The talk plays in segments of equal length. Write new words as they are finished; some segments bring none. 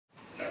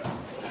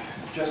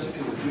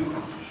Jessica, would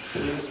you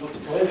lead us with the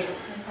pledge?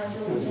 I pledge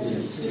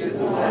allegiance to the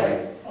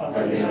flag of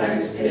the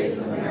United States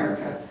of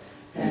America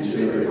and to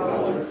the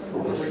republic for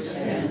which it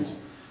stands,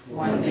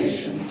 one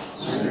nation,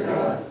 under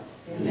God,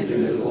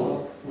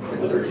 indivisible, with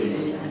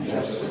liberty and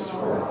justice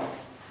for all.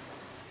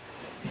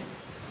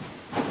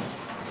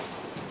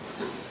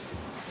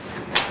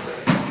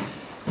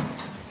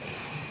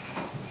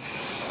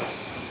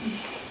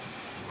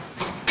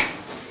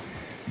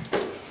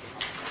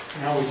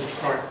 Now we can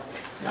start.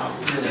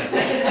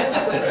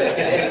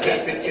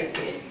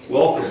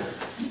 Welcome.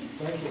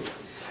 Thank you.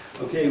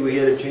 Okay, we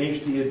had to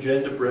change the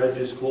agenda. Brad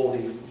just called.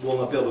 He will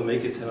not be able to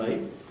make it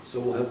tonight, so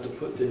we'll have to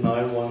put the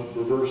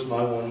reverse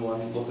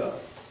 911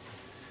 lookup.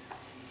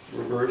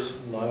 Reverse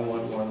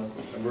 911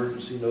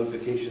 emergency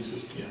notification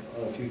system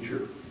on a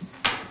future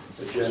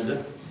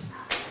agenda.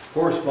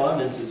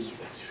 Correspondence is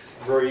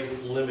very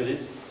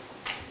limited.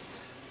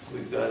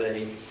 We've got a...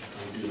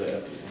 We do that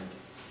at the end.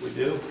 We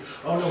do?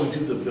 Oh no, we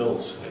do the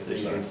bills.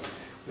 Sorry.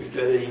 We've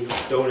got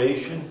a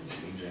donation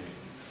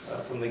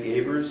from the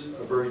Gavers,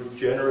 a very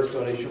generous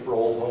donation for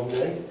Old Home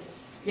Day.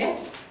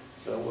 Yes.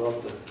 So we'll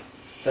have to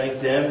thank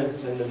them and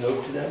send a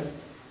note to them.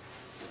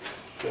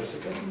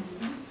 Jessica?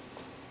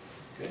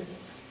 Okay.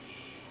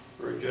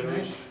 Very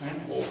generous.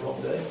 Old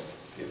Home Day.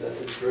 Give that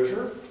to the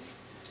treasurer.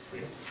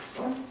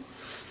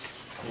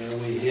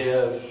 And we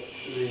have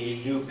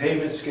the new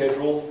payment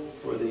schedule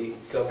for the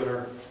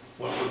Governor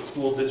Wentworth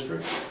School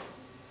District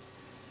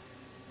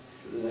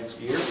for the next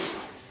year.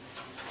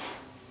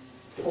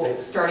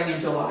 Starting in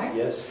July?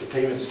 Yes, the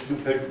payments.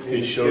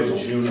 It shows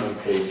June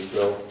unpaid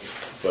still,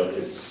 but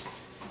it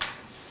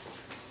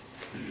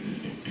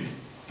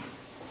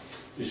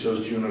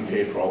shows June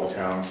unpaid for all the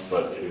towns,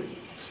 but it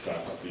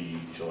stops the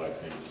July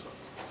payments.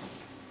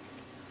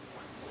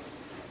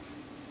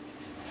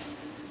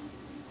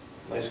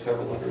 Nice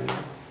cover letter in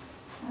there.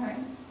 All right.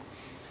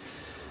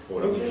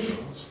 Okay.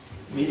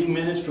 Meeting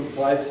minutes from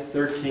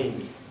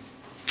 5/13.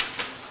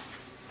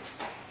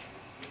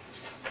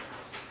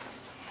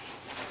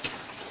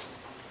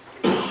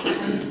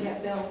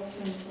 Get bills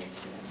until today.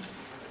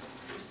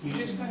 You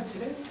just got it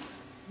today?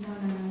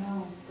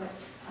 No, but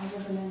I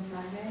wasn't in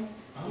Friday.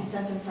 He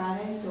sent them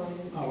Friday, so I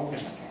didn't. Oh, okay.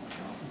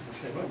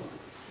 Okay, Okay,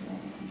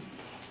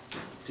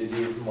 Did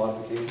he have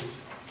modifications?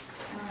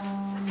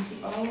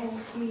 All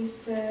he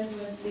said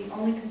was the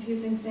only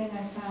confusing thing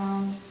I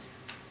found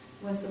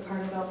was the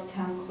part about the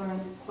town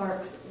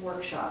clerk's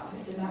workshop.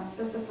 It did not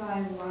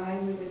specify why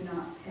we would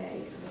not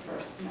pay for the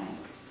first night.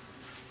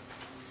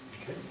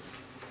 Okay.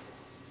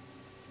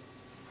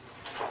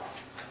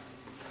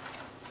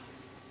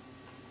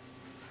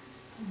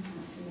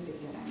 That's in the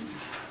beginning.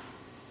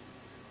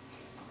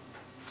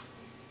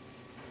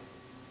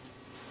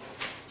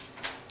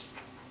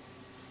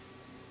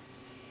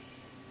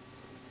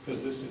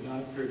 because this did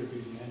not appear to be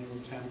the annual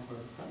town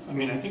clerk. I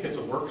mean, I think it's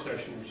a work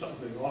session or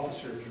something, the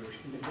officers or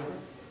something different.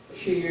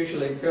 She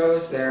usually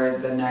goes there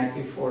the night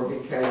before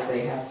because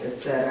they have to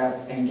set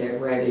up and get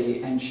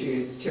ready, and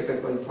she's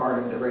typically part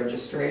of the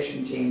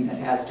registration team that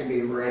has to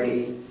be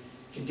ready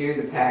to do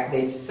the pack.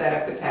 They set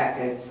up the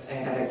packets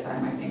ahead of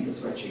time, I think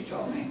is what she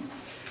told me,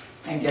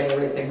 and get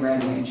everything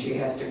ready, and she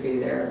has to be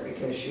there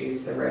because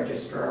she's the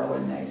registrar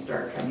when they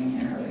start coming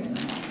in early in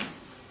the morning.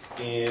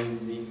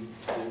 And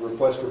the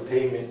request for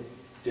payment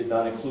did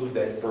not include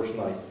that first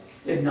night.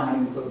 Did not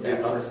include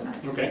that first night.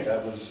 Okay.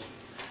 That was,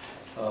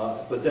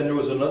 but then there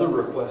was another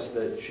request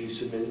that she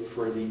submitted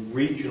for the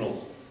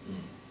Regional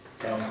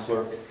Town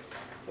Clerk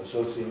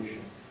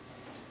Association.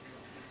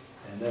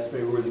 And that's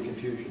maybe where the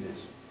confusion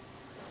is.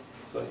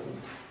 So I think,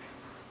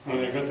 Well,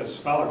 they got the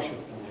scholarship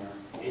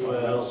in there.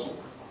 well,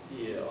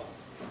 yeah.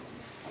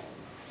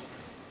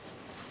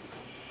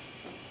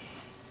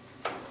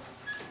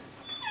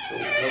 So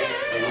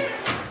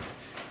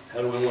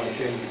how do we want to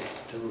change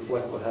it to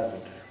reflect what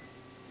happened?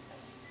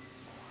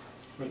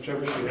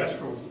 Whichever she asked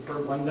for was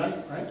for one night,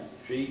 right?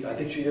 I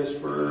think she asked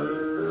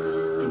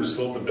for... It was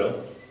still the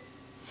bill?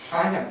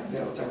 I have the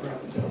bills, I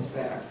brought the bills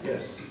back.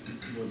 Yes.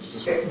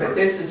 But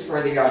this is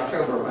for the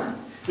October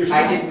one. There's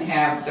I two- didn't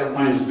have the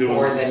one There for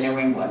was- the New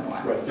England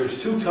one. Right,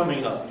 there's two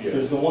coming up. Yeah.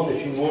 There's the one that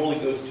she normally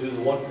goes to,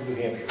 the one from New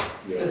Hampshire.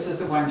 Yeah. This is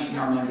the one she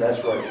normally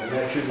does. That's right, and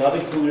that should not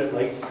include it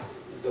like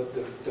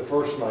the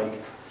first night,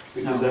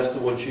 because No. that's the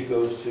one she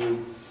goes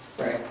to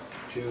Right,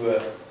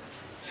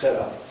 set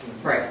up.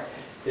 right.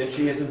 Then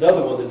she has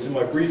another one that's in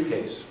my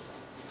briefcase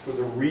for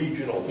the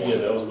regional one. Yeah,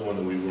 that was the one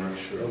that we weren't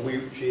sure.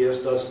 And she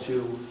asked us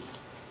to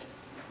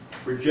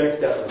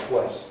reject that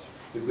request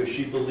because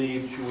she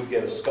believed she would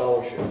get a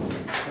scholarship.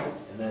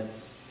 And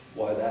that's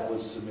why that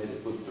was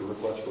submitted with the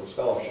request for a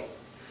scholarship.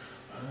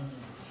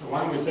 So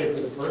why don't we say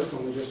for the first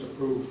one, we just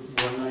approve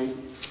one night,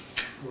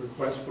 a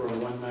request for a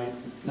one night?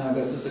 No,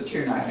 this is a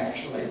two-night,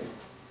 actually.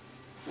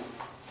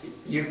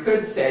 You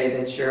could say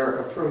that you're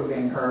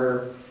approving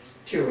her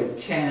to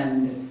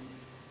attend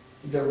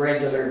the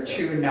regular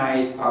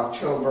two-night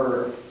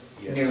October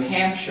Yes. New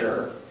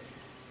Hampshire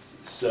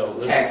So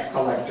tax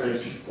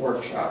collectors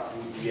workshop.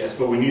 yes,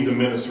 But we need the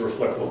minutes to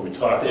reflect what we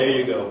talked about. there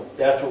you go.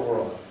 That's what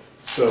we're on.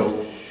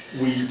 So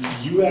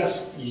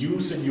You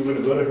said you were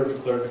gonna go to her for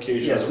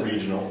clarification Yes, on the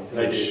regional, and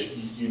I which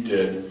you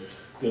did.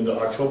 Then the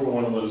October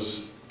one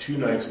was 2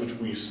 nights, which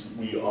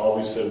we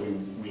always said we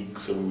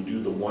would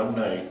do the one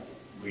night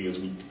because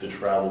the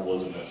travel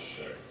wasn't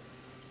necessary.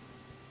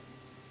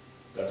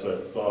 That's what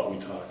I thought we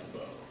talked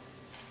about.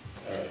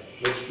 All right,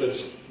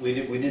 we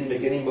didn't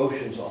make any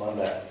motions on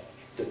that,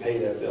 to pay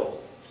that bill.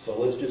 So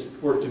let's just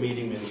work the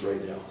meeting minutes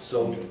right now.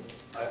 So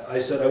I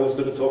said I was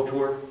gonna talk to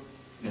her,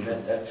 and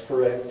that's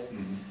correct.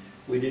 Mhm.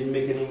 We didn't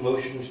make any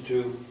motions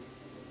to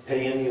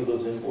pay any of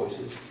those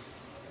invoices.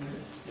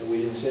 And we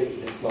didn't say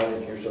it's not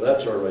in here, so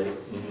that's all right.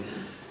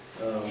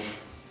 Mhm.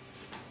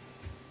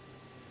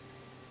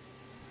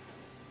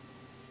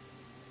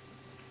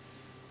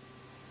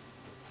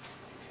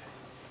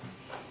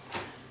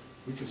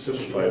 We can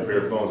simplify it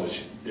bare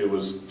bones. There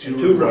was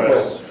two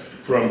requests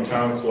from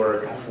town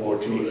clerk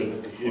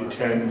to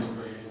attend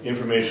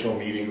informational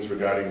meetings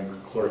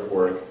regarding clerk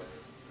work.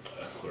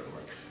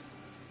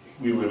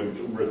 We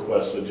would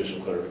request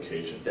additional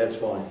clarification. That's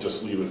fine.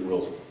 Just leave it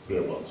real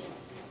bare bones.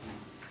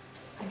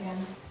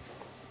 Again,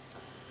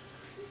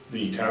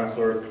 The town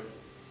clerk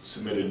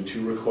submitted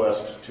 2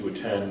 requests to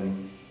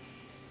attend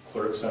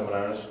clerk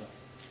seminars,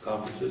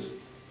 Conferences.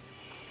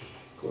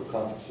 Court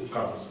conferences.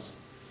 conferences.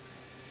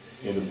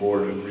 And the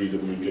board agreed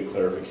that we would get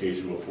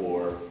clarification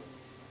before.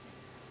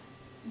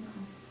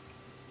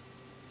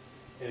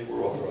 And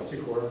we're authorized.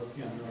 Before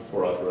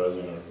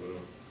authorizing or whatever.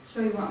 so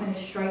you want me to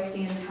strike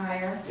the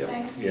entire Yep.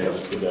 thing? Yeah,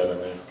 just put that in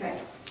there. Okay.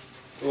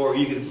 Or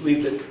you can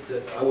leave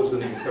that I was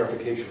gonna get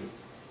clarification.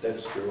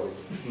 That's your right.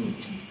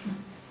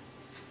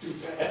 Too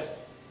fast.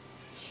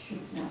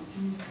 No.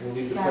 We'll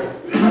leave the Got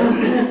it.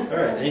 prayer. All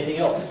right, anything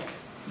else?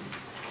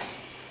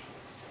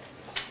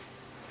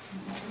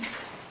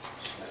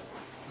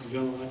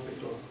 Gentlemen, I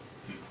picked up.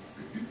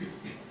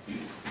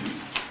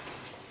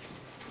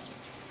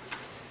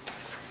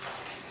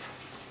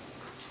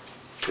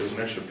 There's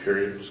an extra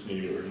period, just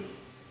need to get rid of.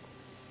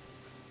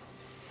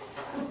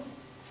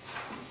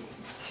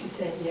 She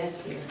said yes,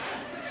 dear.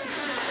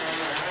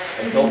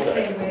 I You felt didn't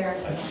say that. where, I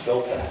so.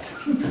 felt that.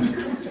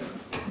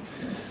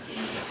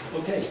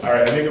 Okay. All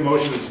right, I make a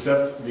motion to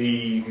accept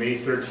the May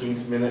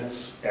 13th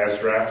minutes as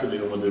drafted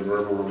and with the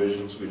verbal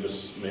revisions we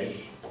just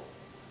made.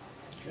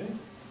 Okay.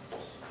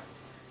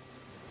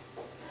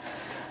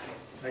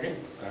 Second?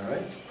 All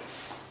right.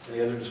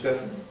 Any other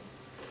discussion?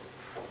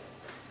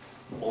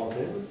 All in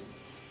favor?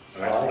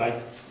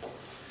 Aye.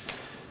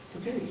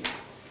 Okay.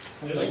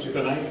 Just,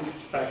 can I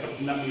back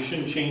up, no, you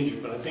shouldn't change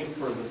it, but I think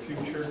for the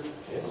future,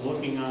 Yes.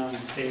 looking on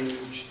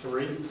page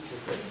 3,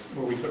 Okay.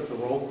 where we took the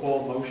roll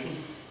call motion,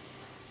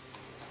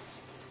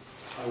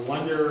 I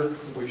wonder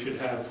if we should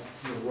have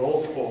the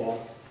roll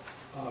call,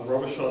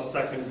 Robichaud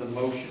seconded the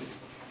motion.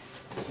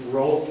 The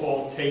roll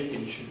call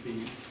taken should be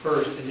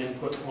first and then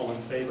put all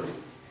in favor.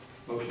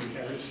 Motion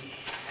carries.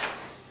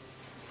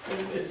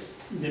 It's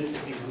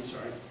nitpicking, I'm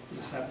sorry. I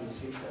just happened to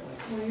see it that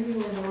way. Well,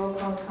 usually the roll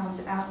call comes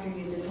after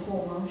you did the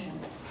whole motion.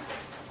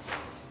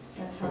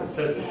 That's how But it it's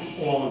says done. it's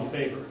all in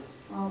favor.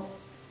 Well,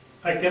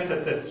 I guess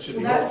that's it, it should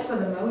be. that's for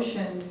the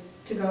motion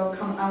to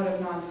come out of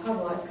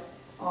non-public.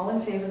 All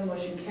in favor, the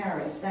motion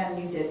carries. Then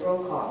you did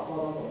roll call,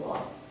 blah, blah, blah,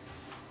 blah.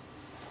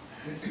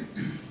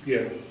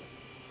 Yeah.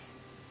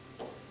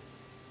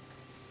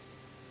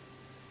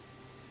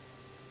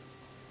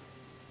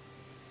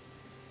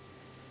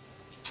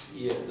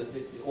 Yeah,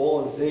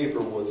 all in favor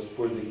was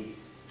for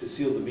to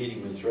seal the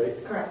meeting minutes,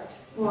 right? Correct.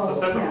 It's a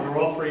separate, yeah. one.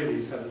 All 3 of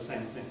these have the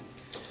same thing.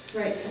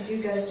 Right, because you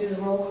guys do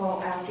the roll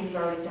call after you've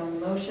already done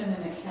the motion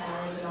and it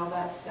carries and all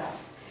that stuff.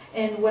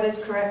 And what is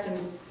correct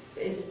and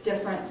is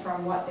different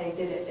from what they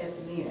did it at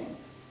the meeting.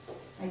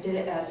 I did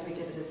it as we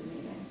did it at the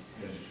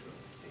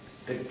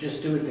meeting.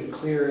 Just do it the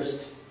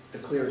clearest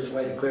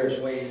way. The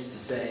clearest way is to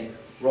say,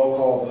 roll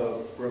call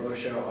vote,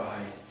 Robichaud,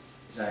 aye,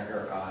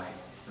 Zacher, aye,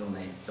 Bill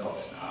Nate,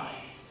 Dawson, aye,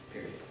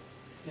 period.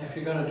 Yeah, if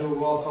you're gonna do a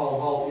roll call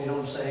vote, you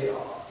don't say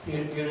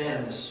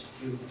unanimous.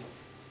 The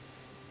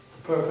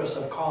purpose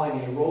of calling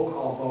a roll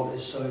call vote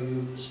is so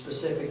you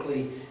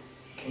specifically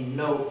can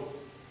note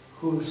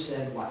who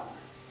said what.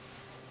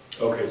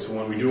 Okay, so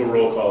when we do a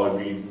roll call, it'd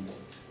be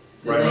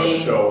The right on the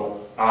name.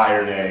 show, aye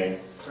or nay.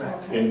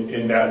 Correct. Okay.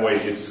 In that way,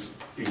 it's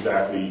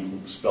exactly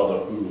spelled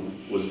out who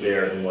was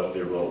there and what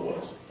their vote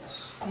was.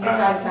 You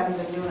guys haven't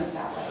been doing it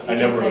that way. I You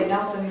just never- say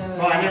Nelson knew.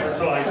 Well, I never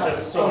thought, I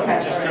just saw it,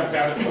 it just jumped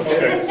out.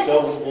 Okay,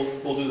 so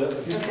we'll do that.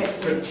 Okay,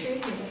 so make sure you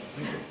do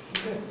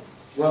it.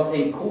 Well,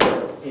 in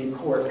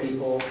court,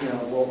 people,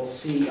 will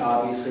see,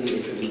 obviously,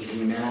 if it was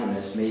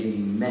unanimous, maybe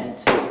you meant.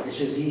 It's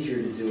just easier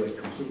to do it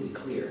completely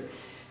clear.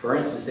 For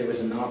instance, there was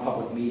a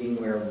non-public meeting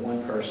where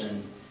one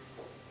person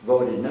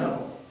voted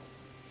no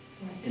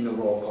in the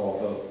roll call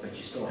vote, but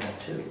you still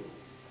have 2.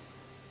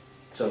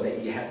 So that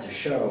you have to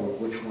show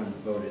which one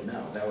voted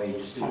no. That way you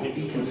just do it.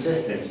 Be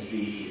consistent is the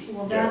easiest.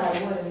 Well, that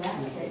I would in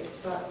that case,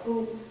 but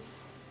who,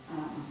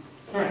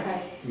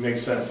 okay. It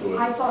makes sense to it.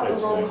 I thought the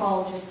It's, roll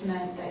call just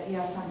meant that,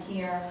 yes, I'm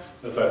here.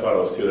 That's what I thought it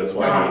was too, that's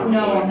why I No,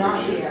 never I'm fully not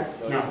appreciate it. here.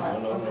 No, no,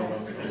 no,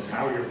 no. It's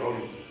how you're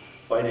voting.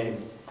 By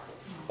name.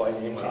 by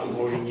name. So I'm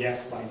voting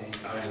yes by name.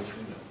 I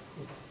understand that.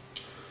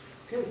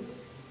 Okay,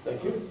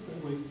 thank you.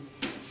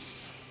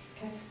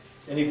 Okay.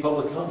 Any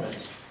public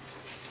comments?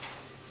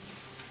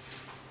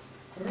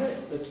 All right,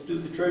 let's do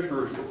the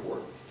treasurer's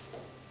report.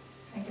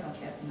 I don't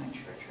have much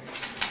for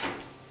treasurer.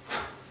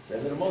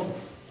 End of the month.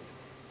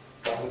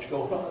 Not much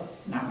going on.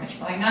 Not much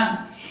going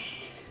on.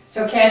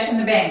 So cash in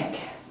the bank.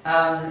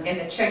 In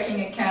the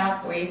checking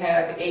account, we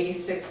have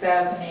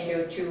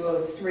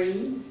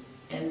 $86,802.03.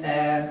 In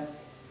the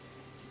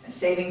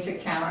savings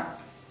account,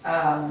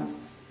 I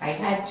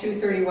had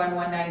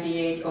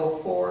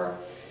 $231,198.04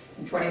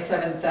 and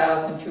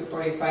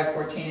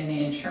 $27,245.14 in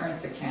the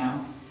insurance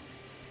account.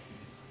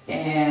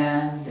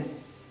 And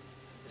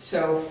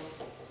so,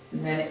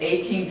 and then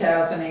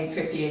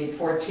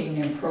 $18,858.14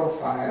 in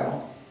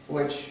profile,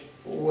 which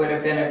would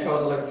have been a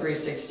total of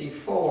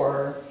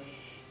 $364.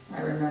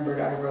 I remembered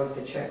I wrote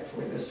the check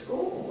for the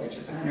school, which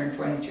is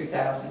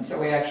 $122,000. So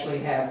we actually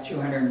have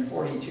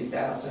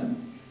 $242,000,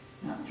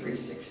 not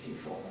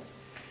 $364.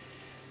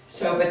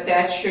 So, but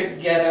that should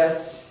get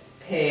us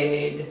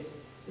paid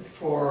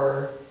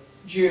for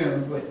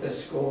June with the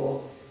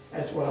school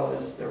as well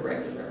as the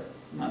regular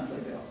monthly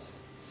bills.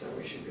 So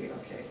we should be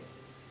okay.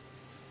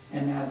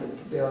 And now that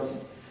the bills,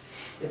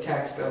 the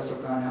tax bills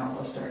have gone out,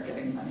 we'll start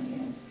getting money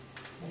in.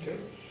 Okay.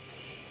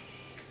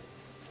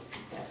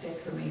 That's it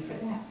for me for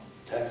that.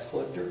 Tax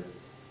collector?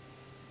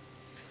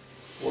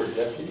 Or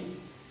deputy?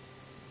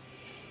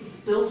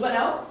 Bills went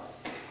out.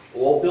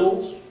 All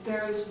bills?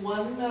 There's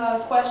one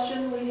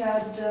question. We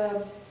had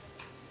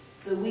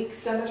the Weeks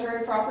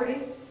Cemetery property.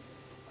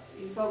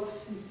 You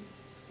folks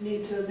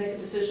need to make a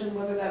decision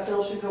whether that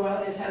bill should go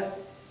out. It has,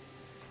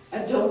 I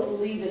don't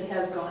believe it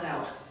has gone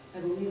out. I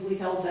believe we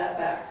held that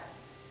back.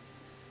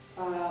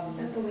 Is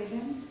that the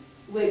weekend?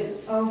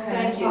 Wiggins. Okay.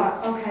 Thank you.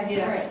 Okay,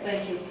 Yes, great.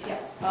 thank you.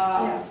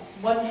 Yeah.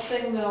 One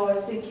thing, though, I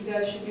think you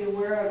guys should be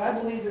aware of, I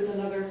believe there's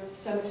another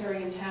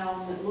cemetery in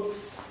town that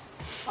looks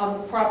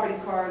on the property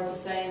card the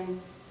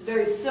same. It's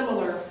very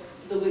similar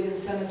to the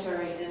Wiggins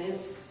Cemetery, and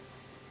its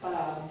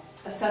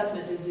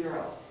assessment is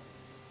 0.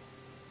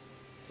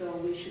 So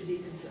we should be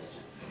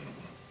consistent.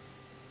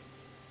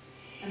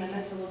 And I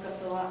meant to look up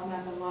the lot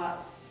map and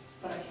lot,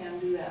 but I can't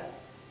do that.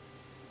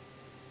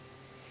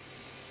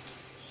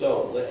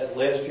 So,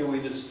 last year, we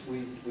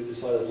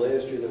decided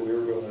last year that we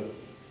were going to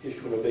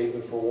issue an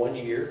abatement for 1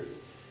 year,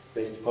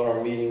 based upon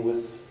our meeting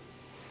with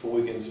the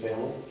Wiggins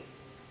family.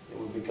 It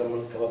would be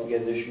come up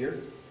again this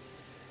year.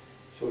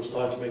 So it's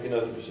time to make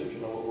another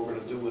decision on what we're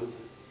going to do with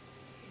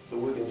the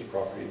Wiggins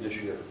property this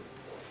year.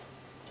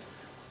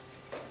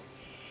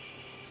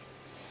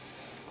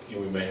 You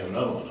know, we may have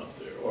another one up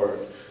there, or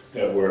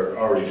that we're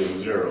already doing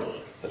 0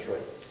 on, That's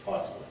right.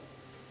 possibly.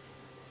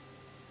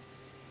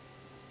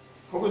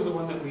 What was the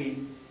one that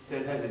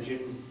had the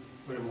Jim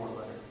Whittemore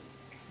letter?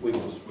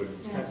 Wiggins. Yeah.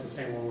 That's the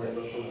same one where it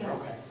looked,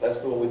 okay. That's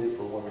the one we did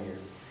for 1 year.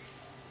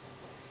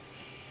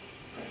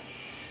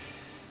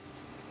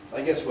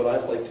 I guess what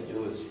I'd like to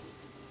do is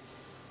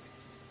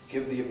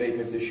give the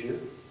abatement this year.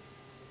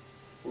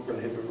 We're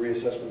going to have a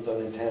reassessment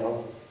done in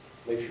town,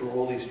 make sure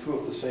all these true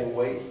up the same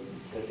way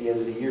at the end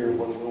of the year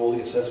when all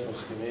the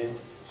assessments come in,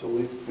 so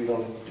we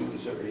don't do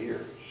this every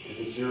year. If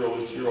it's 0,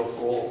 it's 0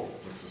 for all of them.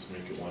 Let's just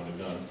make it one and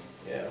done.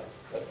 Yeah,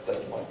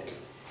 that's my take.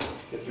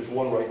 If there's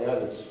one right now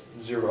that's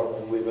 0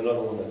 and we have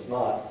another one that's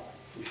not,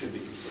 we should be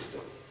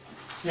consistent.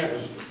 Yeah,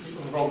 because you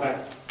can roll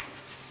back,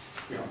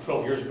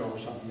 12 years ago or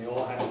something, they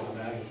all had a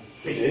value.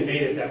 They They did?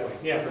 made it that way.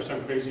 Yeah, for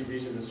some crazy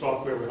reason, the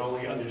software would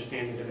only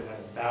understand it if it had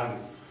a value.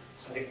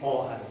 So they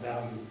all had a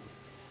value.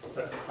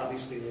 But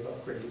obviously, they've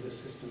upgraded the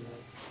system.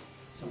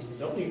 Some of them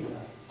don't need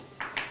that.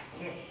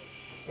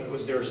 But it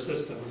was their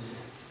system.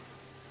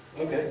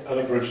 Okay. I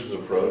like Rich's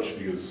approach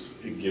because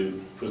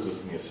it puts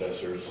us in the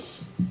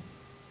assessors,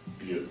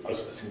 the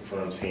assessing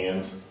firm's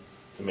hands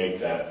to make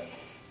that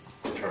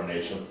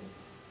determination.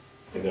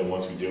 And then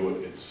once we do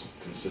it, it's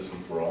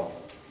consistent for all.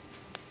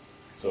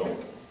 So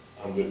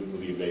I'm good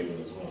with the abatement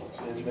as well.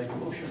 So let's make a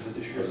motion for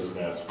this Because year. it's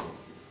massive.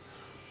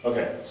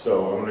 Okay,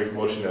 so I'm gonna make a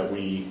motion that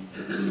we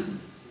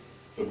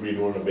agree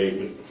to an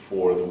abatement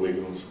for the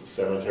Wiggins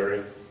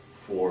Cemetery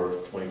for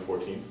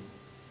 2014.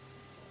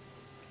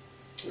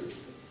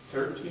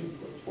 13,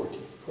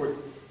 14.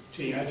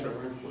 14, I tried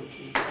we're in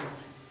 14.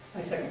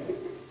 I second.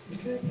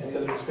 Okay, any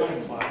other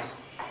discussion? Wise.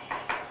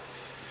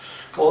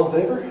 All in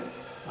favor?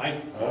 Aye.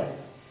 Aye.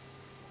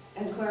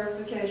 And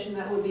clarification,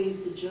 that would be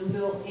the June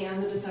bill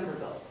and the December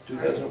bill.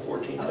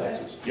 2014 Okay.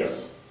 taxes.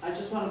 Yes. I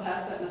just want to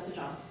pass that message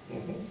on.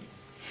 Mhm.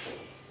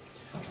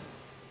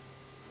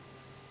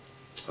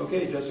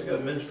 Okay, Jessica,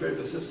 administrative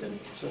assistant,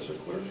 assessor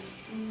clerk.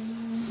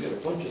 We got a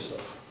bunch of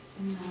stuff.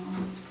 No.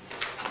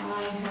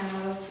 I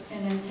have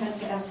an intent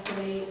to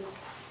escalate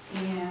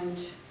and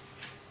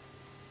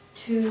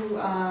 2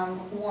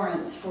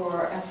 warrants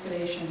for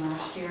escalation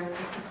last year,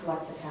 just to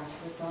collect the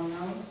taxes on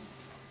those.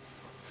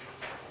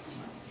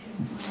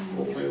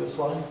 All 3 of us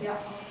sign? Yeah,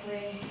 all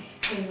 3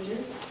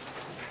 pages.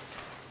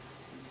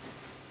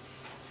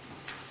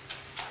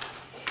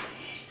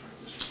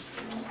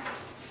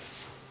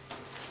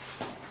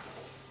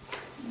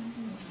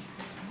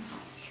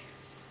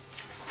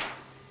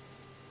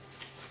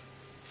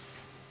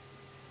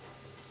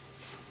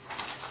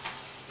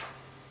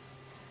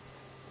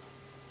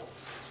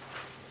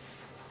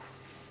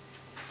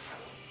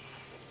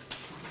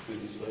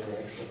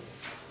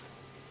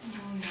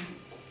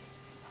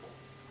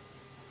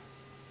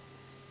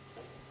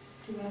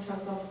 Do you want to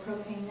talk about the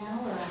propane now,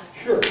 or?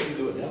 Sure, you can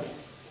do it now.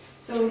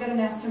 So we got an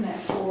estimate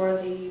for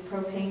the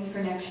propane for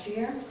next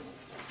year.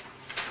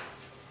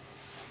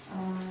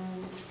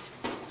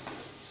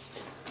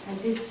 I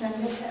did send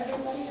it to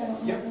everybody, I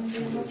don't know if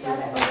anybody looked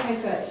at it. Okay,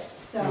 good.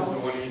 There's the So,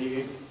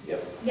 188.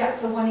 yeah,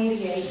 the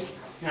 188.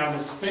 Now,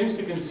 there's things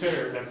to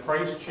consider, that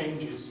price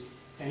changes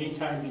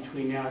anytime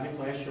between now, I think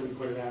last year we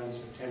put it out in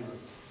September.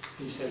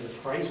 We said the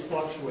price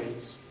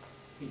fluctuates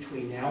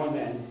between now and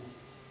then,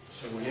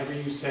 so whenever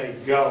you say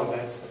go,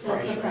 that's the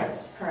price. That's the you're at.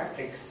 price, correct.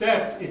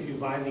 Except if you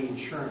buy the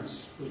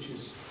insurance, which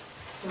is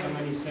how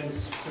many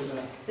cents for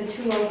the, The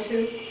 202,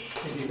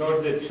 if you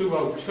go to the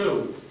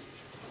 202,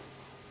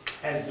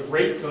 as the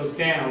rate goes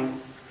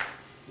down,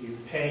 you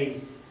pay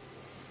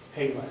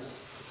less.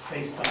 It's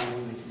based on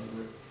when they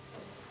deliver it.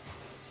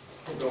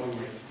 The going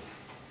rate.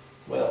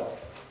 Well,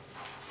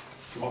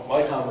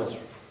 my comments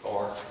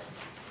are,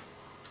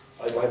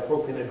 I buy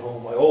propane at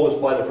home. I always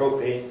buy the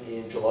propane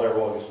in July or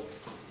August,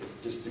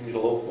 just to meet a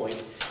low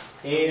point.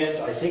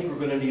 And I think we're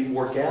gonna need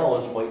more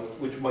gallons,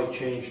 which might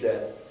change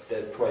that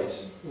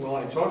price. Well,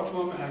 I talked to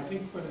them, and I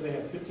think, what do they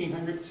have,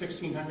 1,500,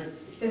 1,600?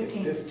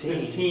 15.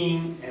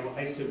 15, and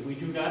I said, we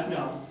do not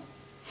know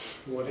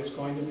what it's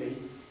going to be.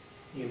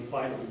 He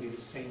implied it would be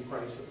the same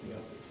price if we up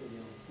it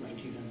to,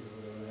 1,900 or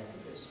whatever the heck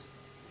it is.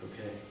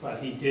 Okay.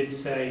 But he did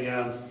say,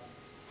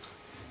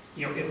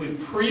 if we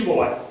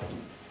pre-bought,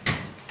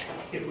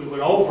 if we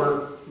went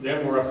over,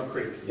 then we're up the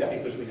creek. Yeah.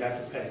 Because we'd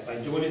have to pay. By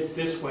doing it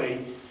this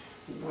way,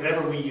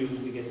 whatever we use,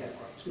 we get that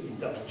price. We can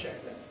double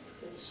check that.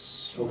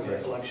 That's my Okay.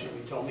 recollection,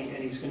 he told me, and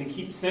he's going to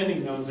keep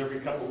sending those every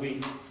couple of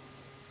weeks.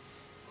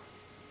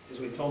 As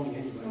we told me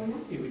anyway, Oh, yeah?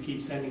 he would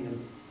keep sending them,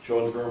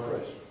 Showing the current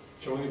price.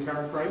 showing the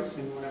current price,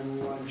 and whenever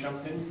we want to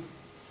jump in.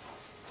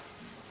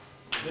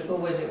 That's it. Who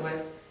was it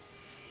with?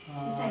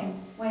 The same,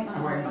 White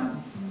Mountain. White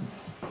Mountain.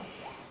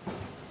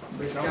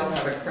 We still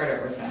have a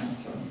credit with them,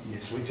 so.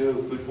 Yes, we do.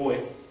 Good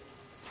point.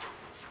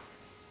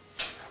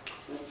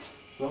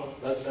 Well,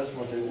 that's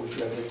one thing what you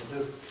guys like to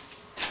do.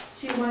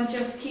 So you want to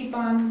just keep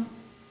on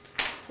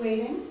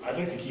waiting? I'd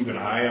like to keep an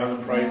eye on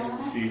the price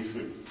to see if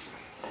it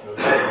does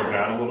go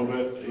down a little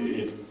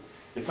bit.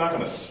 It's not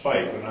gonna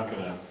spike, we're not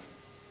gonna,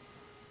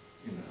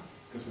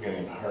 because we're getting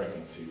into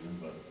hurricane season,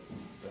 but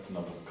that's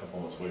another couple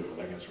months away before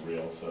that gets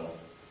real, so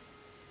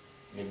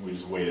maybe we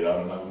just wait it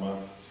out another month,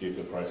 see if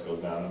the price goes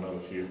down another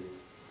few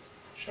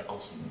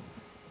shekels.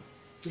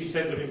 He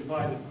said that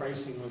implied the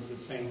pricing was the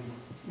same,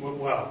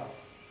 well,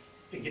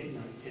 again,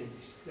 no, he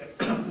didn't say that,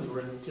 because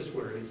we're just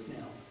where it is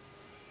now.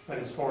 But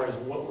as far as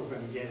what we're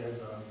going to get as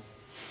a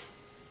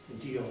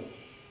deal,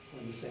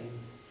 on the same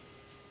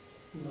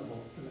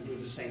level, they're going to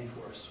do the same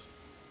for us,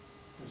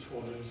 as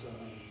far as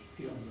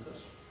dealing with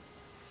us.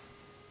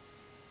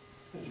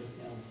 It just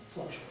now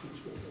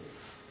fluctuates with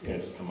it. Yeah,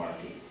 just the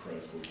market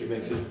price.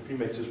 He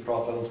makes his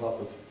profit on top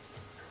of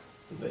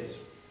the base.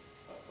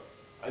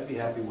 I'd be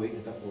happy waiting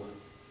a couple of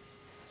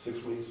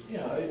 6 weeks.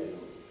 Yeah, all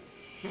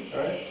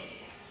right.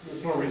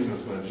 There's no reason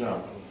it's gonna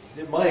jump.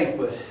 It might,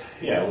 but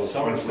Yeah, well,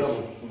 summer's summer's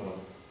coming.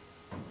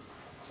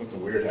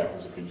 something weird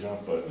happens, it could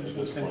jump, but at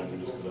this point, we're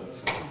just gonna.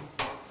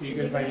 Are you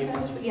good by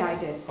email? Yeah, I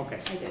did. Okay.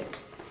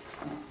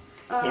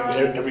 I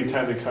did. Every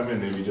time they come in,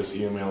 maybe just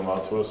email them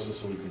out to us,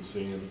 just so we can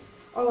see and.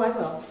 Oh, I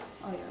will.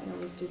 Oh, yeah, I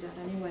always do that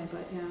anyway,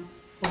 but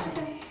yeah.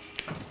 Okay.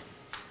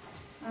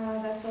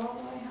 That's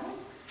all I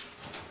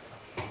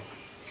have?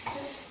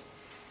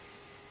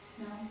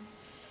 No?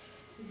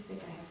 You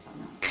think I have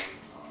something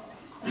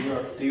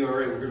else?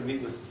 DRA, we're gonna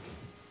meet with,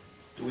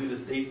 do we have a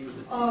date for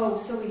the? Oh,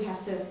 so we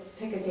have to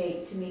pick a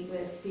date to meet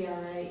with DRA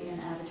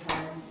and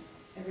Avatar.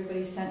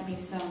 Everybody sent me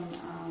some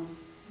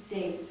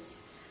dates.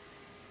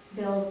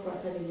 Bill, of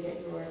course, I didn't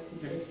get yours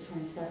until today's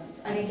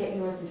 27th. I didn't get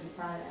yours until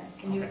Friday.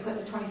 And you Okay.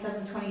 put the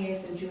 27th,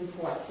 28th, and June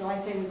 4th. So I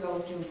say we go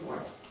with June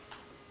 4th.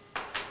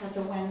 That's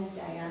a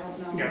Wednesday, I don't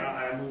know.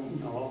 Yeah,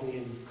 I'll be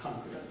in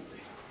Concord that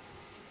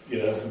day.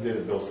 Yeah, that's the day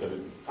that Bill said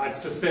it. I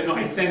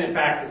sent it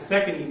back, the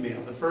second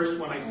email. The first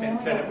one I sent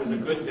said it was a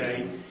good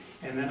day,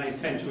 and then I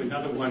sent you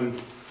another one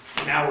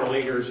an hour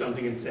later or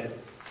something and said,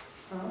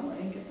 Oh, I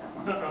didn't get that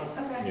one.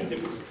 uh-oh. Okay.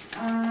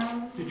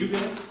 Yeah. Did you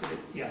get it?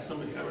 Yeah,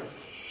 somebody got it.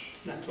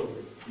 Not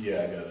totally.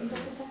 Yeah, I got You it.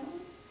 got the second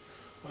one?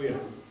 Oh,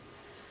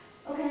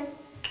 yeah. Okay,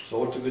 So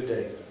what's a good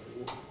day?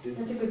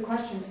 that's a good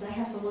question, because I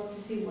have to look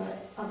to see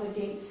what other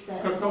dates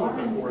that. Go with the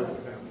Lauren- fourth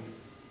without me.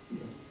 You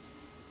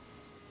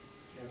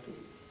have to.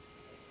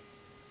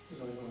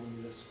 There's only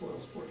one the spoil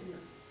sport here.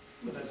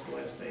 But that's the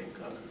last day in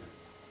Concord.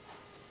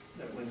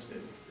 That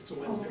Wednesday. It's a Oh,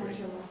 Wednesday, that's right?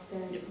 your last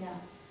day, Yep. yeah.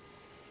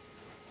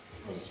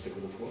 Let's stick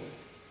with the 4th.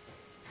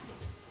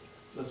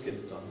 Let's get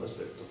it done, let's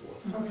stick with the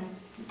 4th. Okay,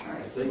 all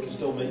right. If they can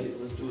still make it,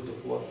 let's do it the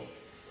 4th.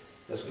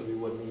 That's gonna be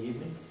what, in the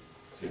evening?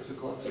 6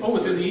 o'clock? Oh,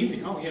 it's in the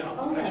evening. Oh, yeah.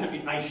 Oh,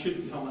 yeah. I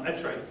should be home.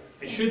 That's right.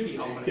 I should be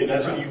home. Yeah,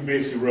 that's what you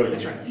basically wrote.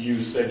 That's right.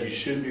 You said you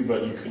should be,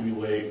 but you could be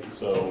late,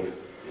 so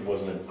it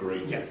wasn't a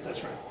great. Yeah,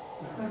 that's right.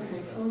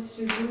 Okay, so let's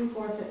do June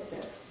 4th at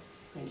 6.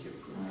 Thank you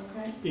for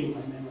Okay, being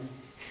my memory.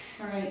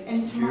 all right,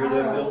 and Did you hear that,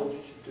 tomorrow. Bill?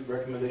 The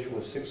recommendation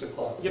was 6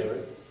 o'clock, Yep.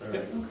 right? All right.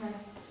 Okay,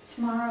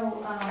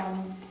 Tomorrow,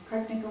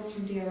 Craig Nichols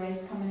from DRA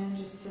is coming in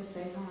just to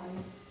say hi.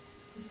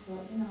 Just to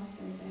let you know,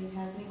 if anybody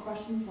has any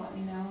questions, let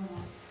me know, and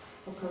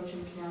I'll coach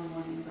him tomorrow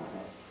morning about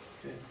it.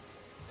 Okay.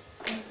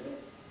 That's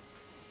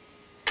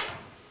it.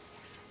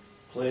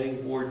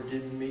 Planning board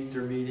didn't meet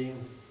their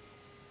meeting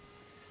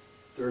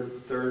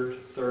third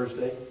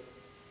Thursday.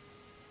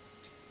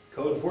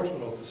 Code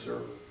enforcement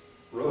officer,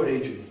 road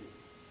agent.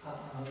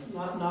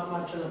 Not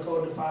much in the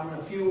code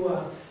department, a few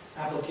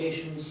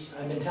applications.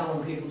 I've been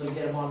telling people to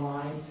get them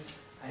online.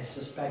 I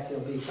suspect they'll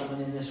be coming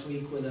in this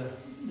week with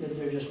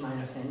they're just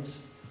minor things.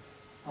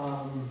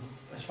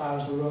 As far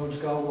as the roads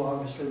go, well,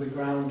 obviously we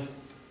ground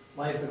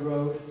Lyford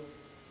Road.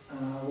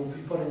 We'll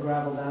be putting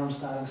gravel down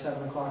starting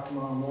 7 o'clock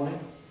tomorrow morning.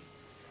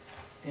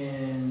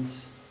 And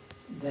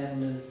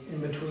then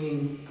in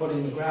between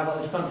putting the gravel,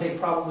 it's going to take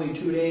probably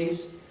 2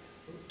 days.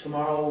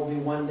 Tomorrow will be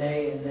 1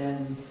 day, and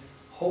then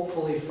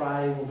hopefully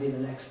Friday will be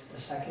the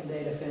second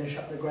day to finish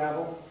up the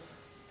gravel.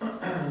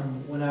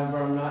 Whenever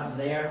I'm not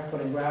there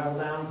putting gravel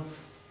down,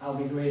 I'll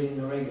be grading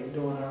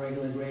doing our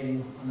regular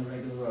grading on the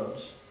regular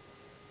roads.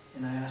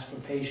 And I ask for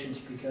patience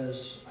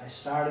because I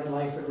started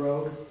Lyford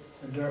Road,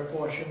 the dirt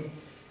portion,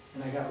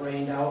 and I got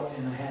rained out,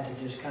 and I had to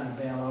just kind of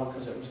bail out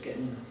because it was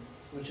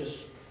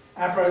just,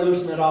 after I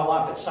loosened it all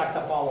up, it sucked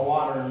up all the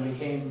water and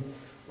became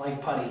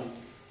like putty.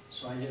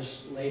 So I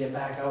just laid it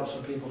back out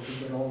so people could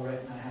get over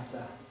it, and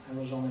I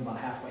was only about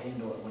halfway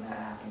into it when that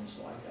happened, so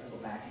I've got to go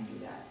back and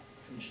do that,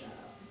 finish that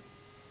up.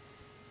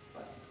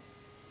 But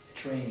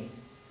it's rainy.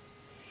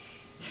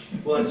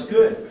 Well, it's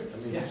good. I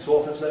mean, it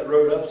softens that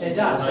road up. It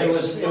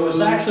does. It was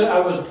actually, I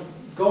was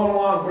going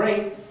along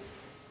great,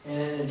 and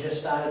then it just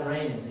started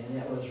raining, and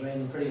it was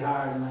raining pretty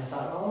hard, and I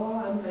thought, oh,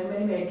 I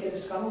may make it,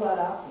 it's gonna let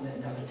up, and it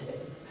never did.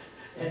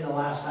 And the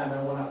last time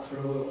I went up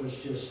through, it was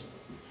just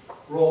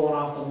rolling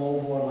off the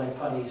moldboard like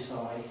putty,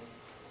 so I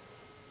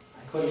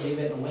couldn't leave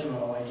it in the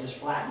window. I just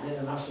flattened it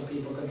enough so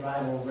people could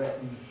drive over it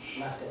and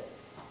left it.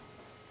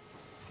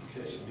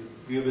 Okay, so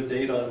do you have a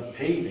date on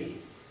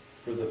paving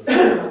for the?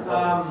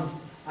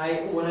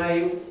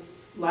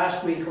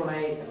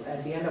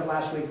 At the end of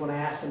last week, when I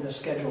asked him to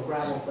schedule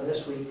gravel for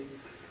this week,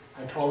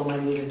 I told him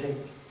I needed to,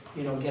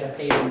 get a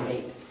paving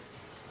date.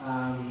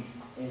 And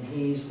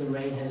the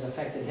rain has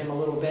affected him a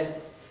little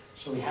bit,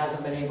 so he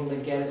hasn't been able to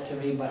get it to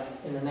me, but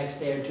in the next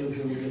day or two,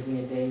 he will give me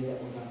a day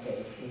that we're gonna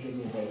pave. He'll give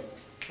me a date.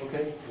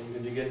 Okay, and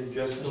when you get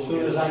Jessica? As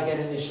soon as I get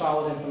any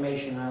solid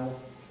information, I will.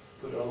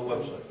 Put it on the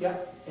website.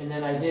 Yep, and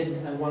then I did,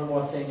 and one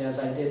more thing is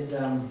I did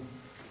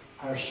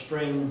our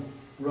spring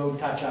road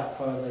touch-up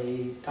for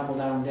the tumble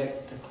down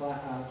deck to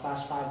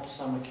class 5 to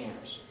summer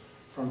camps,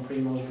 from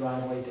Primo's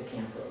driveway to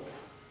Camp Road.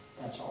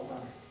 That's all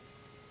done.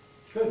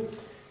 Good.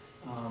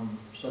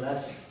 So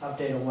that's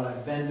update on what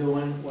I've been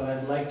doing. What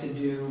I'd like to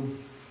do,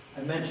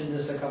 I mentioned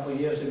this a couple of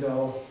years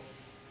ago.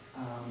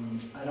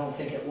 I don't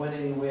think it went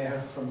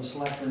anywhere from the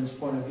selectmen's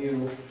point of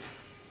view,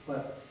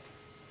 but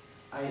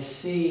I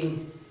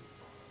see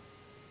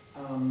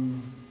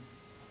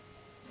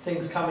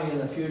things coming in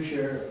the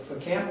future for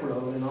Camp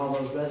Road and all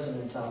those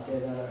residents out there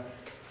that are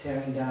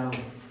tearing down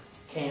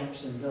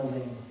camps and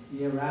building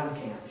year-round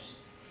camps,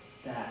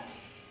 that,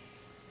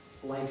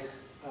 like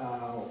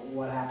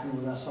what happened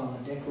with us on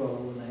the Dick Road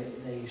when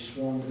they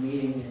swarmed the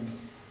meeting and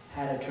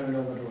had it turned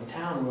over to a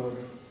town road,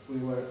 we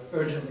were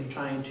urgently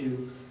trying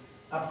to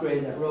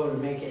upgrade that road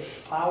and make it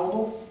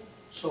plowable.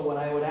 So what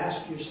I would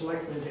ask you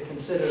selectmen to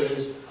consider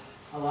is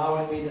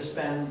allowing me to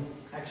spend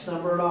X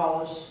number of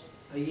dollars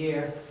a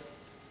year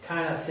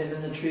kind of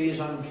thinning the trees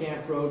on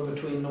Camp Road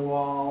between the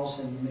walls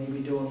and maybe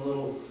doing a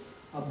little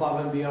above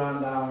and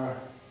beyond our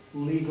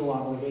legal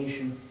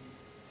obligation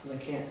for the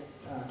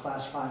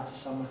class 5 to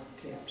summer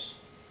camps.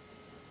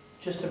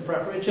 Just in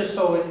preparation, just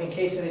so in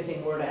case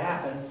anything were to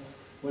happen,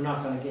 we're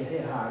not going to get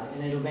hit hard.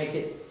 And it'll make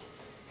it,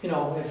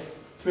 if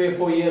 3 or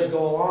 4 years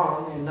go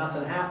along and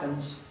nothing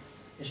happens,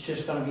 it's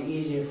just going to be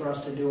easier for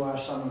us to do our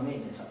summer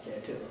maintenance up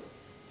there too.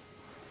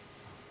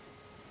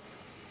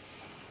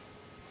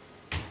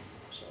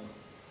 So.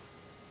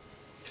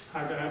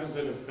 How does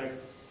it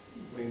affect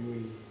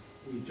when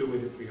we do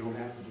it if we don't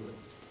have to do it?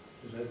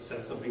 Does that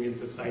set something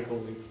into cycle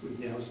we've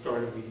now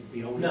started,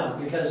 we don't? No,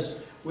 because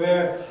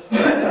we're,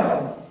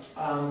 by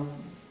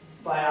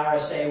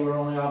RSA, we're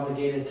only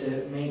obligated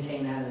to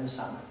maintain that in the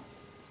summer.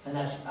 And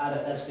that's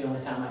the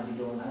only time I'd be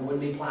doing it. I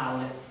wouldn't be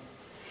plowing it.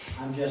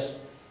 I'm just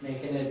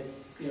making it,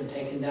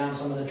 taking down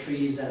some of the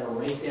trees that are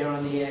right there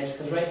on the edge.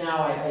 Because right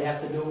now I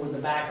have to do it with the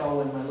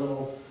backhoe and my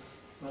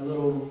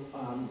little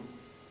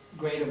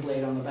grader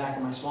blade on the back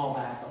of my small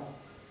backhoe.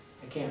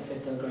 I can't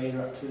fit the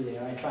grader up through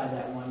there. I tried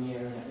that one year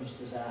and it was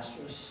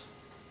disastrous.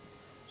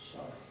 So,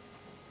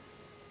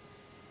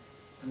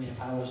 I mean,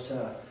 if I was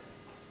to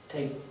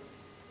take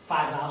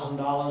 $5,000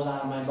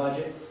 out of my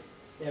budget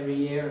every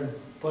year and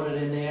put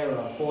it in there,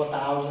 or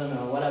 $4,000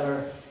 or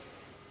whatever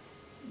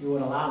you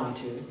would allow me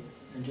to,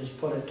 and just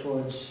put it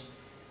towards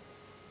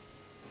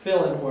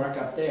fill-in work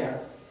up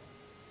there,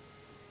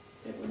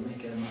 it would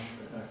make it a much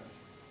better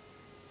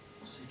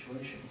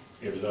situation.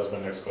 Yeah, but that was my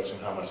next question.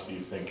 How much do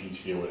you think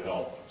each year would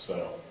help?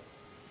 So,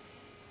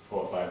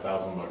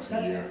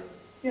 $4,000-5,000 a year.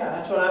 Yeah,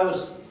 that's what I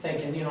was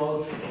thinking, you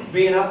know,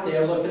 being up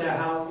there, looking at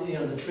how, you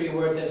know, the tree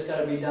work that's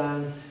gotta be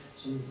done,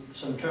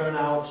 some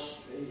turnouts,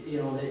 you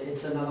know,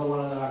 it's another one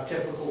of our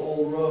typical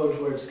old roads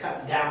where it's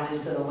cut down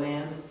into the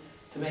land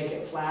to make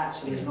it flat,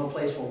 so there's no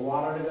place for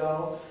water to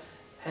go.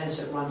 Hence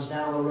it runs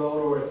down the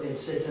road, or it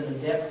sits in a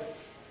dip,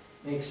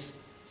 makes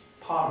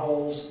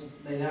potholes.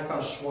 They're not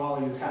gonna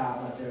swallow your car,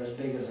 but they're as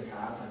big as a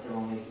car, but they're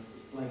only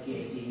like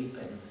yay deep,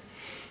 and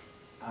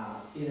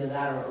either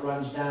that or it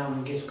runs down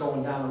and gets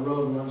going down the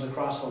road and runs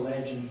across the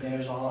ledge and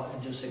bears all,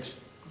 and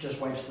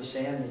just wipes the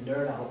sand and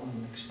dirt out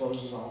and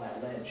exposes all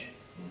that ledge.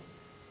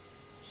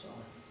 So.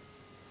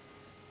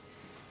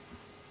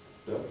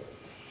 Bill?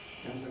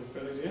 Sounds like a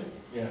good idea.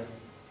 Yeah.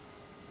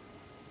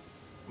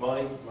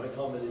 My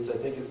comment is, I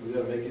think we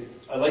gotta make it,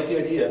 I like the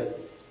idea,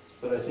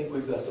 but I think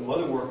we've got some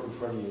other work in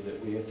front of you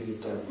that we have to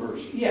get done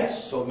first.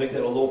 Yes, So make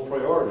that a low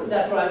priority.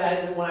 that's what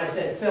when I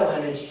said fill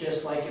in, it's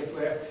just like if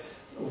we're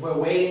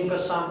waiting for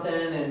something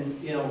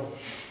and, you know,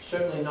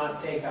 certainly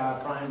not take our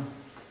prime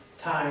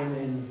time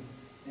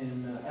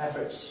and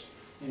efforts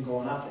in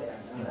going up there.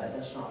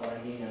 That's not what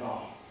I mean at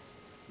all.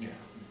 Yeah,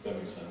 that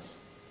makes sense.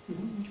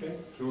 Okay.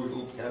 So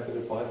we'll cap it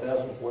at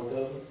 5,000,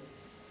 4,000?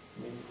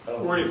 I mean, I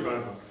don't know.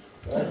 4,500.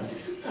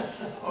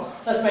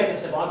 Let's make it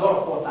simple, I'll go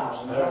to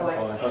 4,000.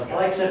 I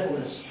like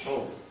simpleness.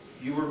 So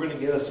you were gonna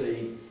get us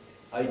a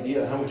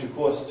idea how much it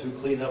costs to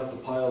clean up the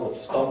pile of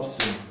stumps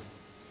and...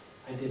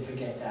 I did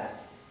forget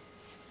that.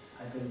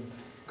 I've been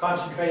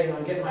concentrating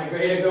on getting my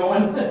grader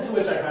going,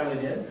 which I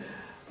finally did.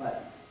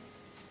 But,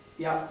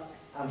 yeah,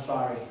 I'm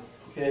sorry.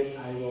 Okay.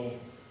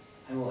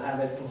 I will have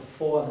it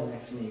before the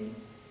next meeting.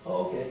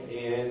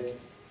 Okay, and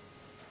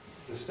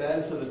the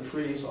status of the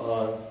trees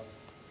on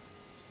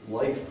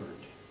Lyford,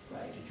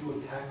 Right. did you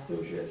attack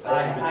those yet?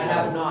 I haven't been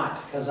have down.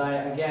 not, because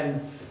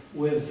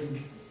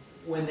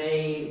when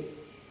they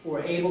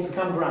were able to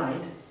come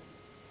grind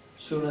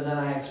sooner than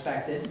I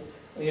expected,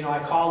 you know, I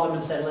called him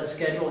and said, let's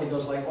schedule. He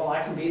goes like, well,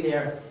 I can be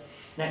there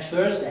next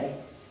Thursday.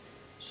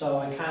 So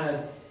I kind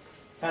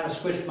of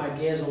switched my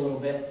gears a little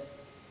bit,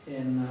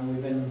 and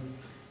we've been,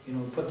 you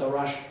know, put the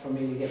rush for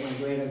me to get my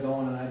grader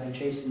going, and I've been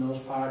chasing those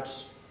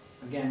parts.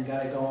 Again,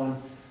 got it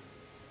going.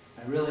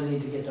 I really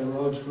need to get the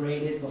roads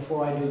graded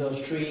before I do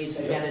those trees.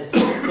 Again,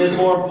 there's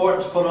more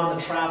importance put on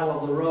the travel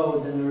of the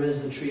road than there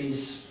is the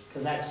trees,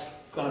 because that's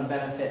going to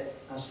benefit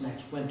us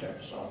next winter.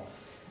 So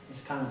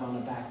it's kind of on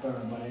the back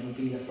burner, but it'll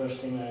be the first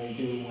thing that I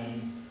do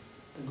when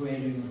the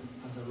grading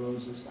of the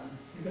roads is done.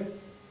 Okay.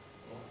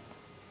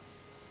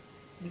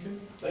 Okay,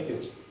 thank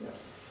you.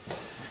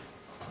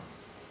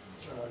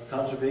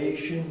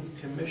 Conservation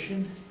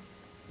Commission?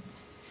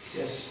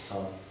 Yes,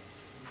 Tom?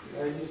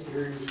 I just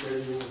heard you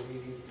schedule a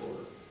meeting for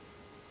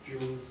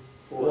June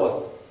 4th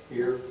Fourth.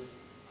 here.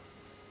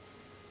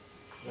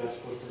 That's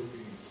what they're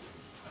meeting.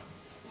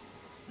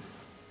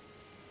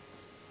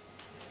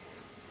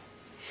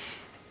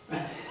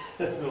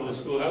 Will the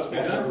schoolhouse be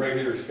That's our done?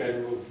 regular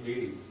scheduled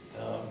meeting.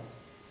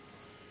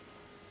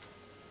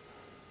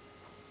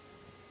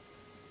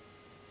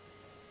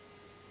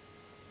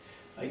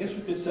 I guess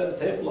we could set a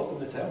table up in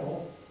the town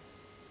hall.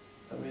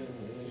 I mean,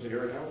 Is it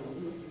here now?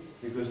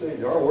 because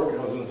they are working,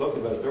 I was going to talk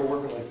about it, they're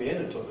working like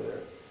bandits over there.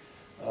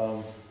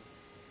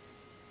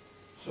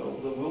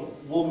 So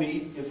we'll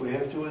meet if we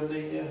have to in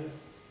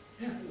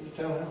the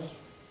townhouse.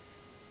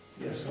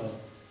 Yes,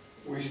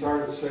 We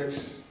start at 6.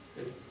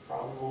 It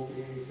probably won't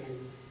be anything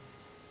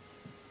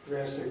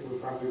drastic. We'll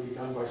probably be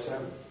done by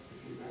 7 if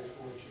you guys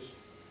want to just.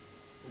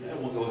 and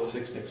we'll go at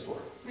 6 next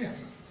door. Yes,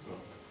 let's go.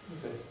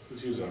 Okay.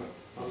 Let's use our.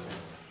 Okay.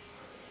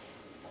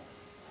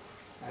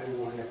 I didn't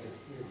want to have to,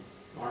 you know,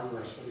 arm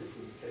wrestle you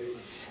from the table.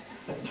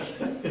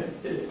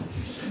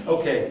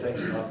 Okay,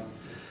 thanks, Tom.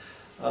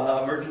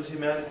 Emergency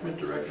Management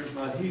Director's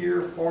not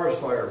here. Forest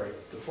Fire,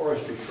 the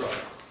forestry truck.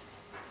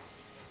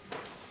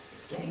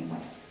 It's getting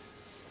wet.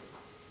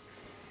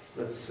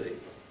 Let's see.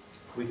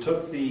 We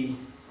took the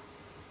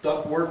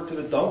duct work to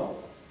the dump.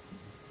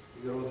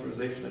 We got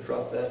authorization to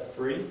drop that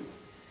free.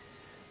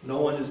 No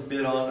one has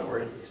bid on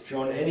or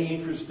shown any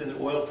interest in the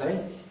oil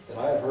tank that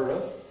I have heard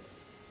of.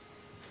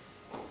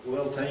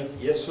 Oil tank,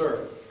 yes,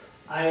 sir.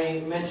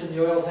 I mentioned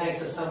the oil tank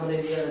to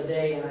somebody the other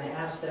day, and I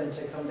asked them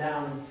to come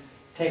down and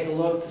take a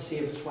look to see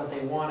if it's what they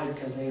wanted,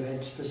 because they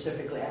had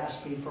specifically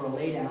asked me for a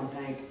laydown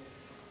tank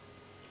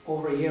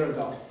over a year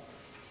ago.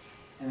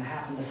 And I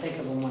happened to think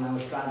of him when I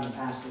was driving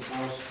past his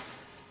house.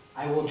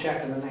 I will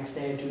check him the next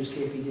day or two to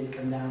see if he did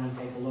come down and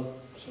take a look.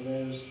 So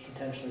there's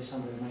potentially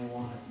somebody who may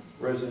want it.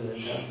 Resident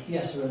in town.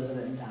 Yes, a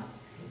resident in town.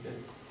 Okay.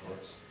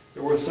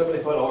 They're worth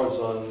 $75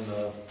 on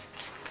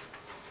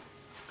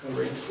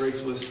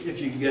Craigslist, if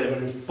you can get them,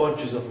 and there's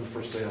bunches of them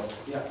for sale.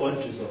 Yeah.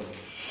 Bunches of them.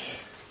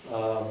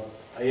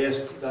 I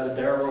asked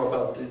Darrow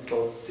about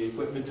the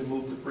equipment to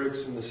move the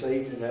bricks and the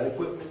safe, and that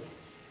equipment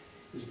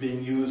is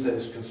being used at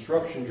his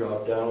construction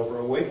job down over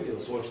in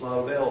Wakefield, so it's not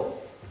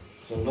available.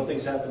 So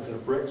nothing's happened to the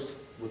bricks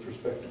with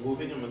respect to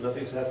moving them, and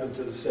nothing's happened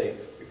to the safe,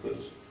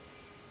 because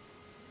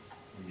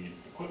We need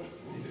equipment.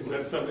 Is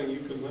that something you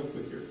can live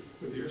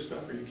with your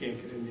stuff, or you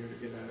can't get in there to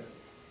get at it?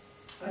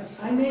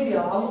 I may be,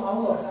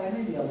 I'll look, I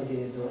may be able to get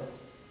into it.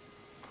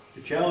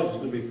 The challenge is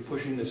gonna be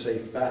pushing the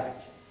safe back.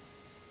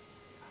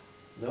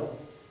 No?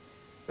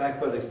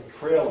 Back by the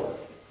trailer.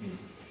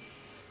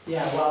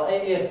 Yeah, well,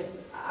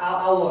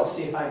 I'll look,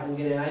 see if I can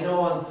get in. I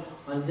know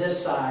on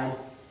this side,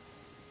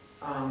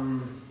 I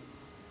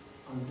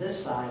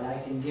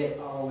can get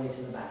all the way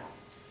to the back.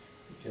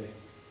 Okay.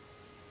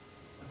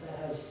 But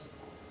that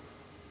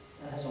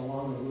has a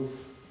longer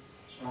roof,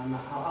 so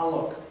I'll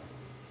look.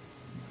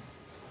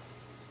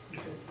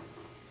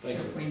 Thank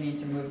you. If we need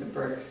to move the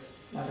bricks,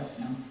 let us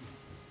know.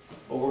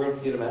 Well, we're gonna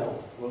have to get them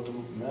out. We'll have to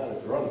move them out.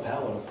 If they're on the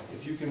pallet,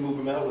 if you can move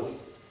them out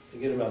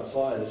and get them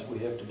outside, that's what we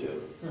have to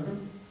do.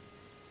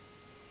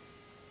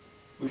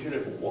 We should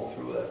have a walk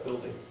through that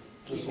building.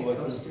 Just Keep so it I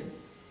can, posted.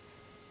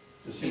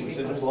 to see what's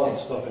in. There's a lot of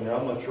stuff in there.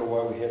 I'm not sure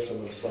why we have some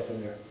of the stuff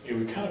in there. Yeah,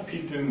 we kind of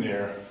peeked in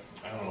there,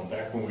 I don't know,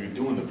 back when we were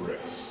doing the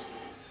bricks.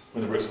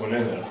 When the bricks went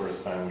in that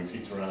first time, we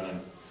peeked around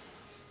and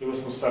there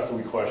was some stuff that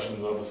we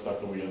questioned, other stuff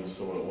that we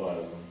understood what it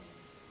was.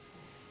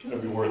 And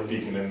it'd be worth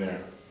peeking in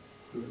there.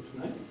 Do it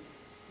tonight?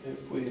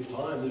 If we have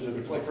time,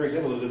 like for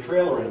example, there's a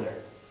trailer in there.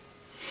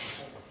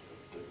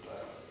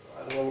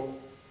 I don't know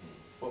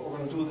what we're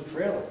gonna do with the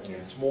trailer. Yeah.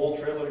 A small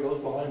trailer that goes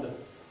behind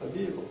a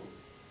vehicle.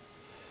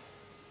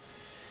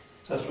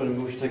 That's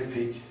when we should take a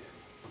peek.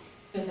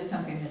 Is it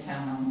something the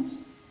town owns?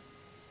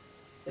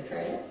 The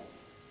trailer?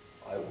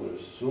 I would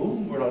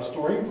assume we're not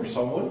storing for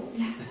someone.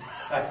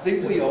 I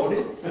think we own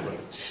it. But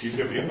she's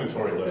got the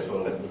inventory list,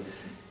 so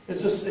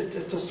It's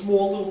a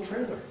small little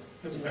trailer.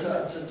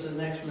 It's a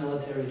next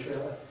military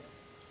trailer.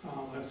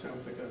 Oh, that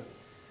sounds like a,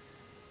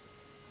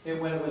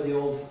 It went with the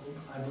old,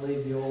 I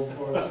believe, the old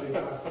forestry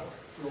truck. the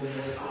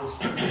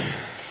old workers.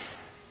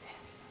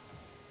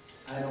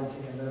 I don't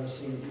think I've ever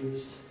seen it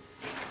used.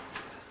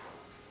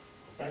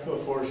 back to the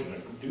forestry.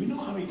 Do we know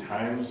how many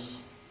times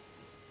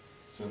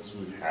since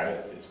we've had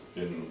it, it's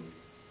been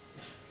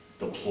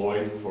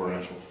deployed for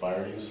actual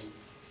fire use?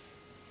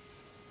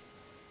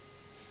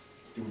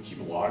 Do we keep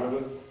a log of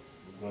it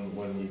when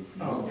we use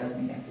Oh, it?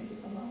 doesn't he have to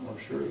keep a log? I'm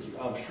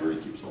sure he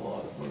keeps a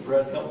lot. When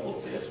Brad comes,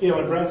 we'll ask. Yeah,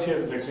 when Brad's here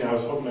the next meeting, I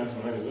was hoping that's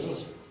when I was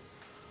just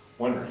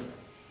wondering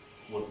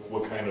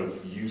what kind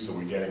of use are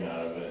we getting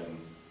out of it?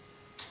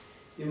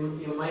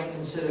 And You might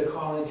consider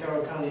calling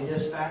Carroll County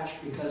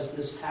Dispatch because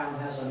this town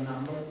has a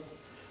number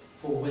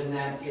for when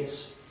that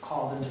gets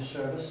called into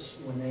service,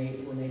 when they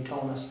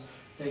tone us.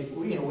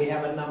 We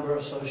have a number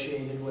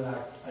associated with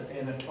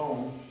in a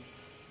tone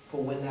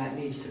for when that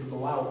needs to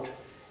go out.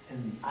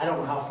 And I don't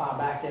know how far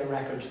back their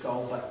records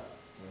go, but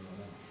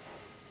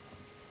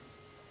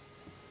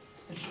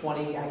it's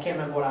 20, I can't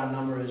remember what our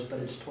number is, but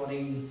it's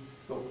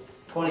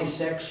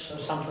 26 or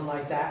something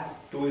like that.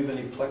 Do we have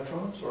any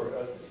plectrons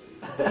or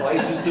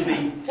devices to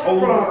be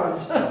toned,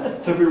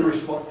 to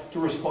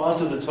respond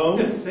to the put tone?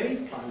 the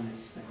safe on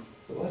this thing.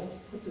 The what?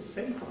 Put the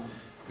safe on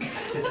it.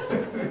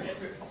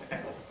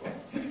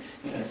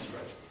 That's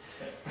right.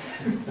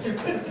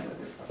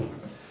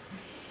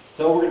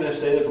 So we're gonna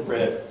say that for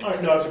Brad. all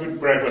right, no, it's a good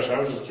Brad question. I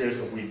was just curious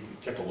if we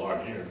kept a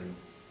log here.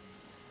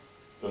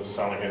 Doesn't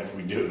sound like if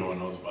we do, no one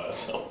knows about it,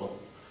 so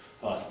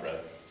I'll ask Brad.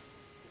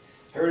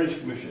 Heritage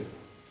Commission.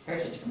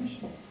 Heritage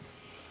Commission.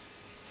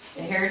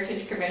 The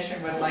Heritage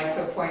Commission would like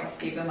to appoint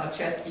Stephen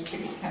Locheski to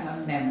become a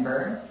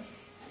member.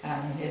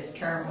 His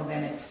term will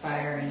then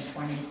expire in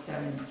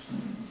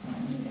 2017, so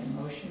I need a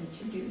motion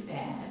to do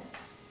that.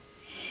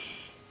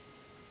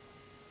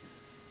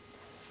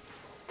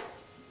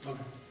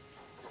 Okay.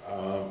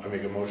 I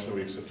make a motion that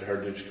we accept the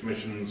Heritage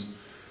Commission's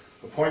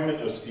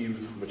appointment of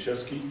Steve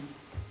Macheski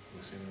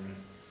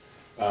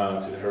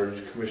to the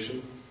Heritage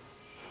Commission.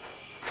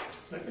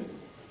 Second.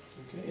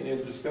 Okay, any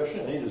other discussion?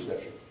 Any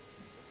discussion?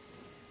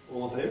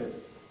 All in favor?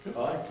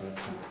 Aye.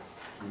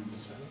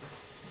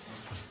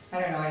 I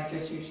don't know, I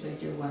just usually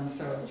do one,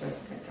 so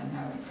Jessica can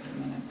have it for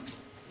minutes.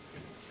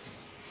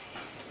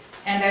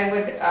 And I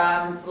would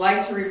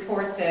like to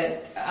report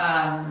that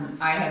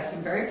I have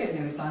some very good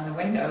news on the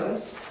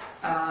windows.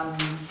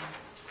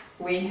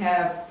 We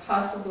have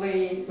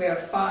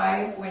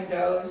 5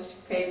 windows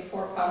paid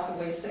for,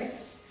 possibly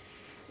 6.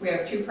 We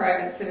have 2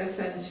 private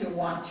citizens who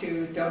want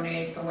to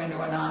donate a window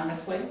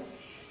anonymously.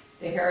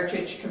 The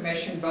Heritage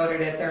Commission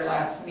voted at their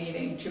last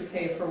meeting to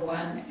pay for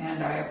one,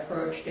 and I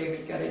approached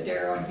David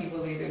Guttadero, and he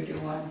will either do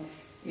one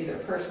either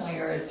personally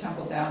or his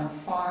Tumble Down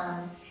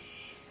Farm.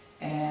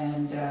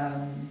 And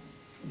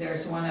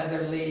there's one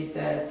other lead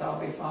that I'll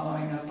be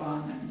following up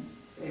on, and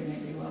they may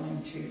be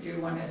willing to do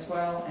one as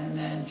well. And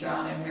then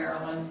John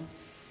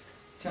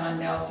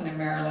Nelson and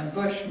Marilyn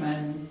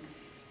Bushman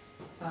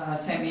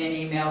sent me an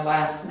email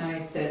last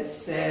night that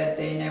said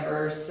they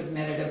never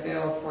submitted a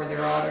bill for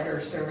their auditor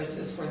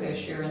services for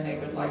this year, and they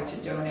would like to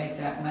donate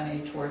that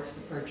money towards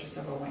the purchase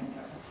of a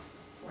window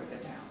for the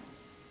town.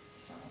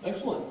 So,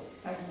 Excellent.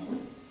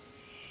 excellent.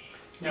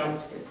 Now,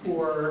 That's good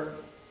news.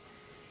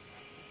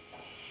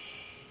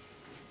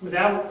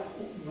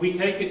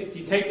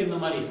 you taken the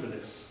money for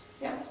this?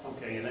 Yeah.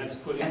 Okay, and that's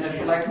put in. And the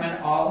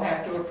selectmen all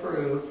have to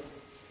approve.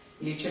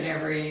 Each and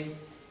every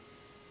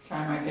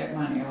time I get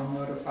money, I'll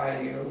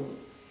notify you.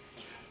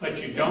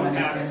 But you don't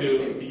Money's have gonna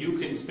to, be- you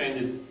can spend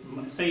as,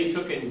 say you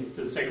took in,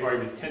 for the sake of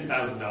argument,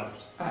 $10,000.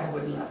 I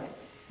would love it.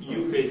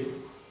 You could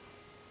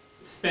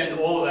spend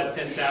all of that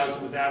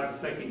 10,000 without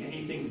affecting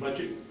anything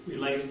budget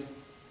related?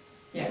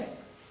 Yes.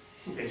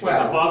 Okay, so it's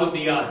Well- above and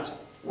beyond.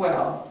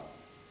 Well,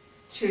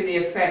 to the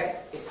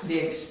effect, the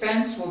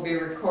expense will be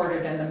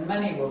recorded and the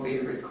money will be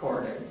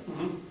recorded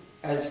Mhm.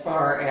 as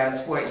far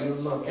as what you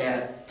look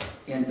at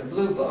in the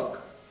blue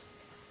book.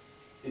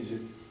 Is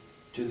it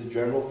to the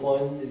general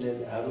fund and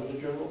then out of the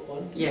general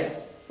fund?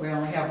 Yes, we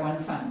only have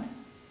one fund.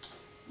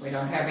 We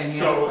don't have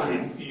any other So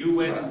fund. if you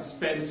went and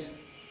spent,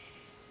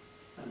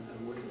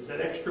 is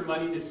that extra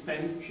money to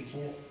spend? She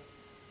can't.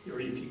 Or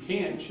if you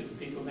can, should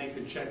the people make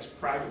the checks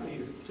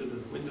privately to the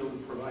window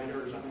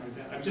provider or something like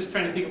that? I'm just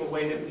trying to think of a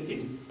way that we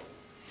can,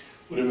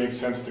 Would it make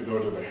sense to go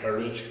to the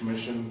Heritage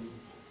Commission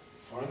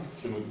fund?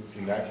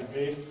 Can that get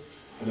paid?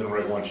 And then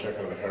write one check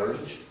out of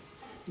Heritage?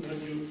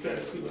 you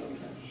better see what I'm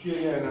trying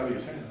to. Yeah, now that you're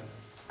saying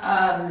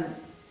that.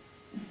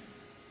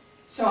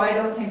 So I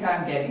don't think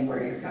I'm getting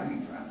where you're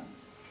coming from.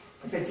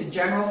 If it's a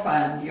general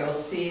fund, you'll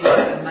see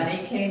that the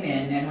money came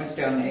in and was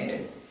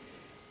donated.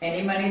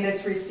 Any money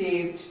that's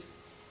received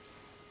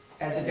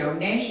as a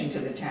donation to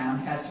the town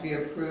has to be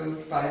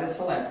approved by the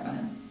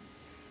selectmen.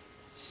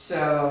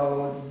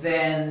 So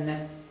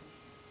then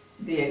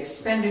the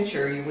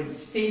expenditure, you would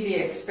see the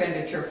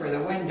expenditure for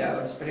the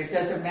windows, but it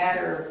doesn't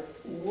matter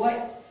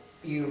what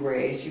you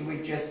raise, you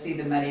would just see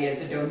the money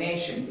as a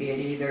donation, be it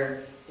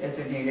either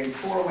designated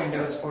for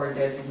windows or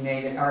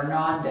designated, or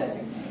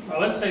non-designated.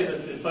 Well, let's say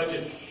that the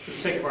budget's, for the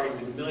sake of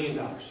argument, $1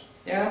 million.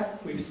 Yeah?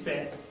 We've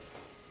spent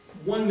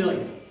 $1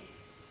 million,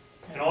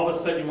 and all of a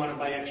sudden you want to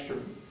buy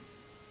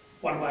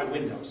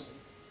windows.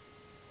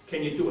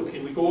 Can you do it?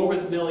 Can we go over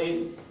the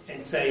million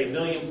and say $1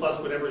 million plus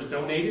whatever's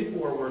donated,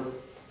 or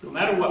no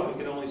matter what, we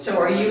can only... So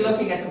are you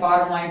looking at the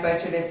bottom line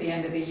budget at the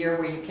end of the year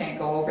where you can't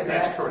go over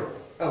that? That's correct.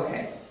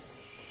 Okay.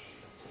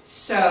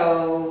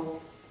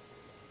 So,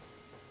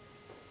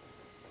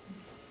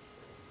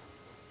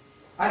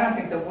 I don't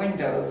think the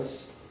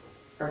windows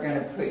are going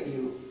to put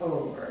you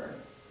over.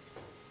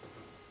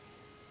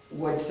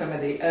 Would some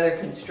of the other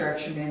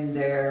construction in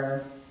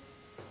there,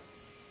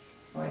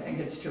 well, I think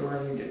it's too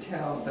early to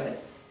tell,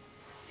 but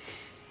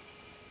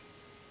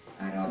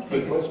I don't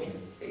think Good it's...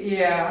 question.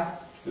 Yeah,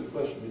 Good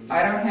question.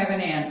 I don't have an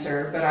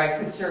answer, but I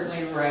could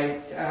certainly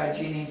write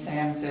Jeannie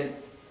Sams at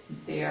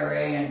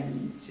DRA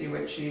and see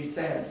what she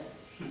says.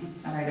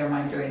 And I don't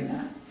mind doing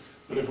that.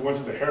 But if it went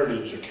to the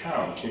Heritage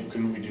account,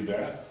 couldn't we do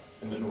that?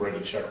 And then write a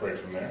check right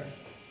from there?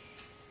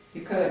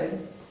 You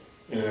could.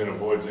 And then it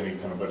avoids any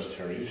kind of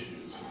budgetary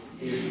issues.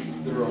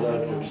 If they're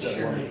allowed to I'm accept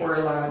sure money. if we're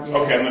allowed, yeah.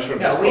 Okay, I'm not sure if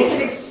No, that's we close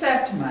could enough.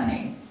 accept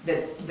money.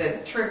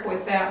 The trick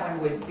with that one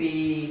would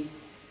be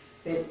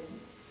that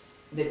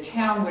the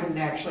town wouldn't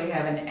actually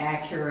have an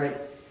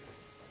accurate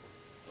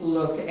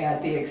look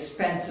at the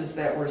expenses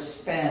that were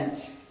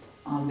spent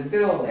on the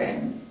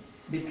building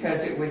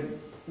because it would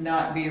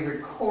not be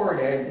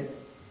recorded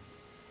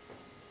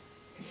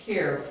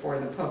here for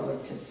the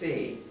public to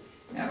see.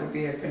 That would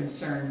be a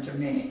concern to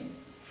me.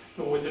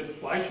 But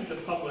why should the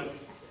public,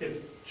 if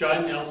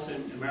John Nelson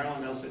and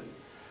Marilyn Nelson,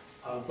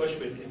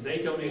 Bushman, if they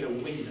donate a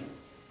window,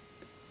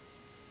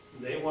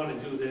 they want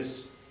to do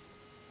this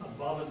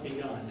above and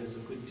beyond as a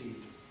good deed.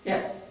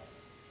 Yes,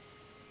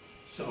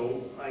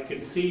 So I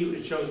can see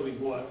it shows we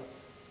bought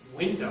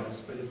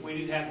windows, but if we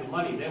didn't have the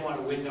money, they want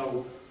a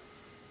window,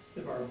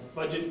 if our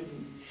budget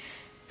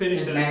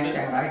finished, it's maxed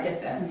out, I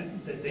get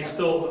that. that they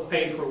still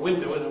paid for a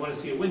window and they want to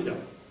see a window.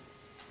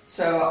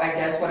 So I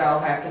guess what I'll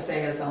have to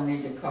say is I'll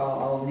need to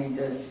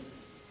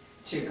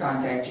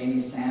contact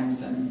Jeannie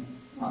Sams and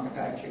I'll get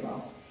back to you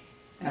all.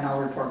 And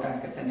I'll report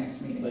back at the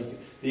next meeting. Thank you.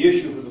 The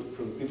issue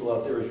for the people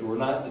out there is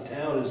the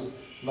town is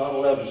not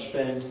allowed to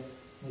spend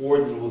more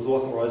than was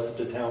authorized at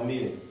the town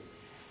meeting.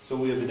 So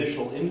we have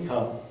additional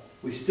income,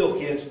 we still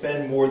can't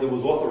spend more than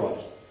was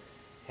authorized.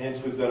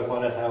 Hence, we've got to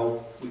find out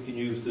how we can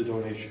use the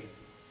donation.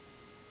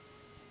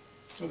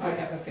 I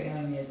have a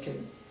feeling it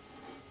could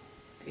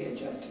be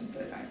adjusted,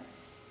 but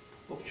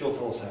Well, she'll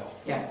tell us how.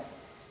 yeah,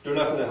 They're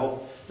not going to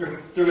help, they're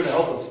going to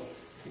help us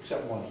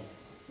accept money.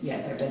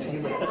 yes, I bet they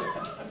will.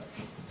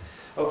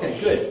 Okay,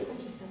 good.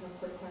 I just have a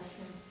quick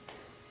question.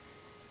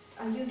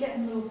 Are you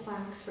getting little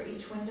plaques for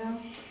each window?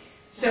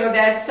 So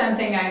that's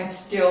something I'm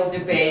still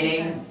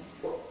debating.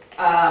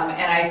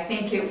 And I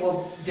think it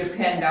will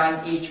depend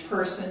on each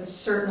person.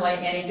 Certainly,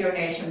 any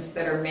donations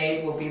that are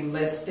made will be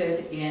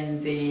listed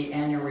in the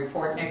annual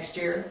report next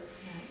year.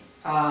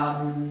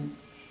 And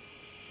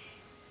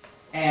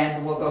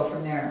we'll go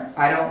from there.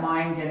 I don't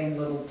mind getting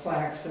little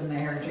plaques, and the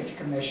Heritage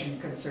Commission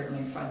could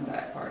certainly fund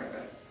that part of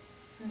it.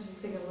 I was just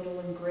thinking little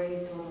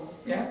engraved little.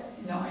 Yeah,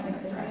 no, I think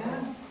it's right.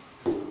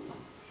 Yeah.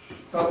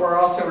 But we're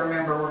also,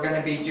 remember, we're going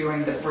to be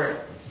doing the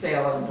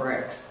sale of the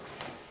bricks.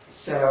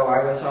 So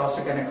I was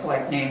also going to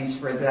collect names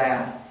for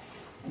that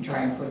and try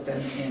and put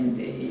them in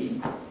the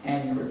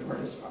annual report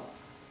as well,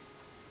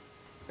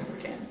 if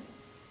we can.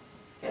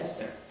 Yes,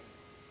 sir.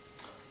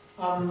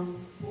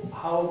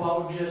 How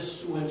about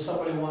just when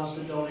somebody wants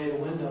to donate a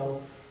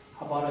window,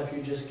 How about if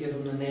you just give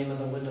them the name of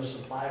the window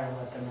supplier and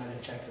let them write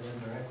a check to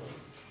them directly?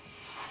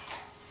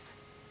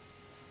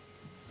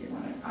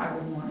 I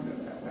wouldn't want to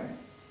go that way.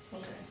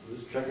 Okay.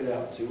 Let's check it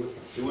out, see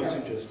what's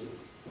suggested.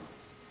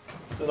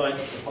 Tonight,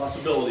 it's a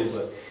possibility,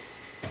 but.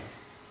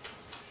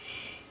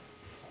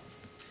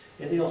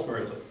 Anything else,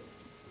 Mary Lou?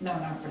 No,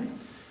 not for me.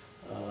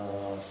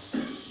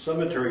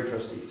 Cemetery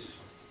trustees.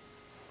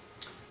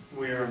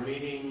 We are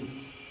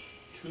meeting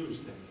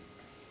Tuesday,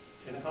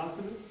 10 o'clock,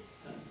 is it?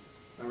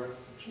 My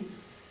recollection.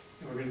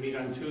 And we're going to meet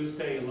on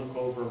Tuesday and look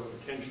over a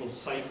potential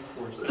site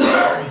for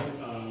cemetery,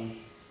 and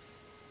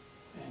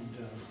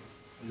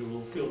do a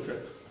little field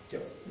trip.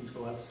 Yep. And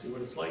go out to see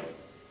what it's like,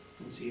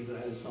 and see if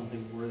that is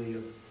something worthy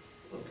of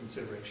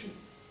consideration.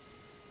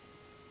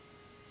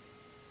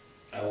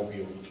 I won't be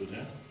able to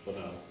attend, but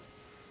I'll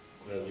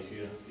gladly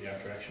hear the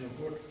after action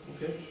report.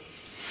 Okay.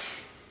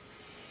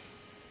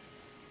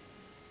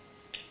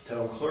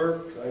 Town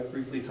clerk, I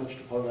briefly touched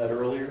upon that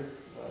earlier.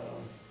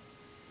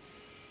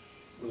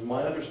 It was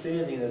my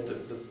understanding that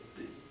the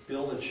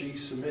bill that she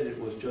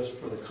submitted was just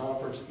for the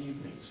conference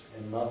evenings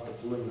and not the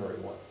preliminary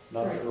one,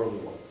 not the early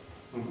one.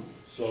 Mm-hmm.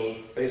 So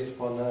based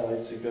upon that,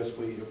 I'd suggest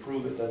we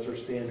approve it. That's our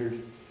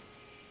standard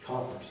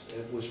conference.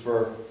 It was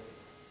for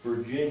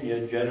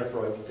Virginia.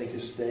 Jennifer, I think,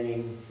 is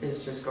staying.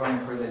 It's just going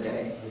for the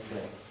day.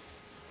 Okay.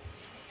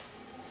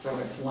 So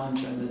it's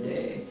lunch and the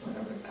day,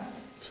 whatever that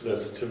So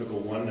that's a typical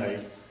one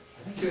night.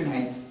 is. 2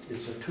 nights.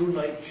 It's a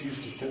 2-night. She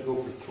used to go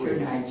for 3. 2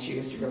 nights, she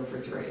used to go for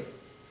 3.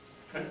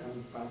 Okay.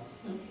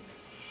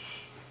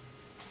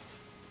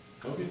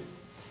 Okay.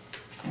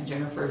 And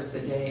Jennifer's the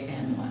day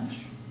and lunch.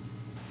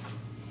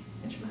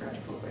 And she forgot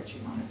to put what she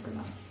wanted for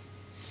lunch.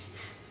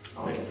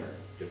 I'll get her.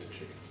 Get the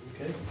chicken.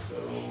 Okay, so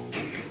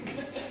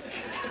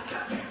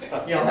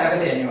You'll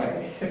have it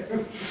anyway.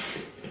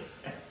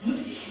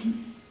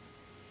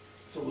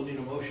 so we'll need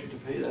a motion to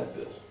pay that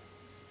bill.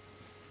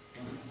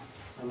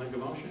 I'll make a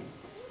motion.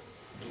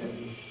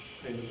 And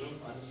pay the bill,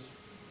 minus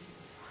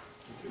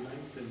the 2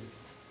 nights and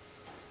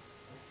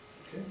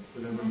Okay.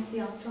 whatever. That's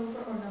the October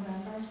or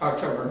November?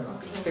 October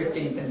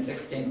 15th and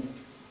 16th.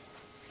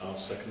 I'll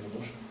second the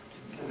motion.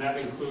 And that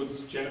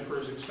includes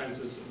Jennifer's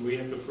expenses. We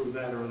have to approve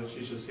that, or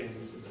she's just saying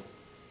this is the bill.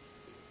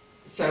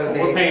 So the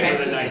We're paying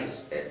for the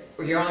expenses,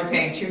 you're only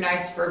paying 2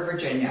 nights for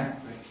Virginia.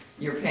 Right.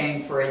 You're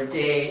paying for a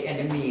day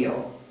and a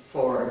meal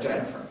for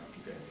Jennifer.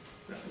 Okay,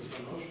 that was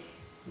my motion.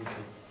 Okay.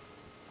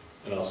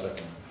 And I'll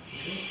second.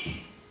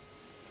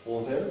 All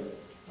in favor?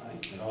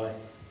 Aye. Aye.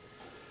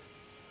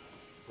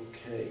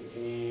 Okay,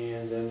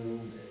 and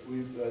then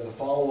we, as a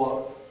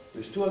follow-up,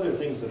 there's 2 other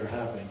things that are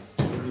happening.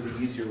 We'll do the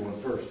easier one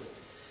first.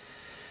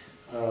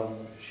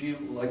 She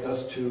would like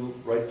us to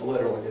write the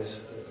letter, like I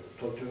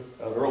talked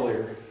about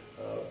earlier,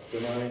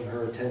 denying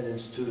her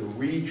attendance to the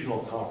regional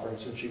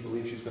conference, and she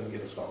believes she's going to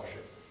get a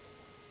scholarship.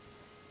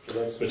 So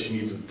that's, But she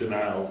needs a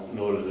denial in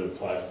order to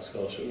apply for the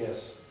scholarship.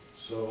 yes.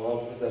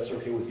 So if that's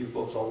okay with you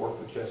folks, I'll work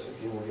with Jessica,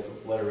 and we'll get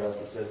a letter out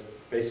that says,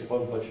 based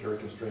upon budgetary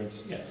constraints,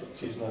 Yes.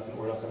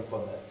 we're not going to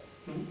fund that.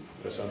 Mhm.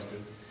 That sounds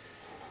good.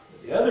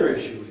 The other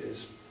issue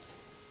is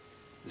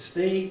the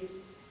state,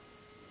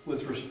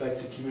 with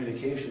respect to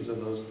communications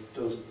of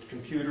those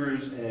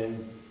computers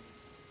and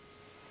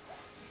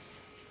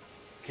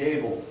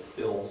cable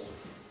bills,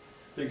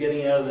 they're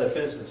getting out of that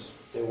business.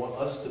 They want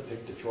us to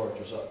pick the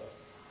charges up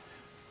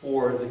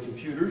for the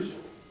computers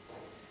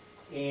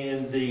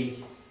and the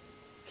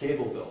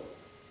cable bill.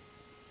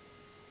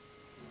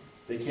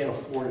 They can't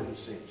afford it, it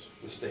seems,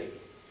 the state.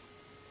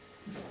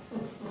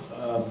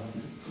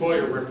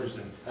 Lawyer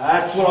representative.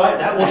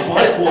 That was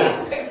my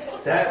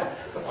point. That,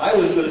 I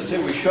was gonna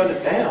say we shut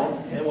it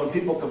down, and when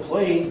people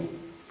complain,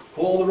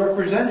 call the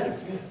representative.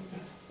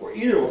 Or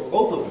either, or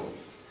both of them.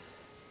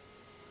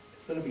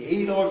 It's gonna be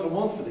 $80 a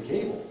month for the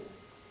cable.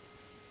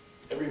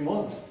 Every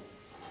month.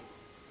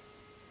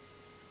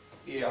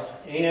 Yeah.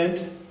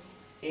 And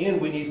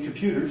we need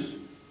computers,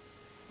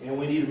 and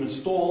we need them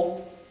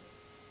installed.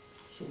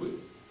 So we,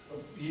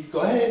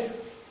 Go ahead.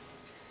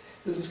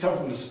 This has come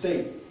from the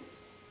state.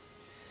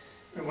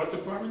 in what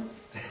department?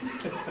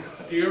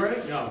 Do you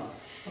already? No.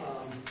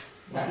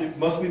 It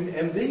must be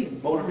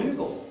MV, motor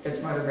vehicle.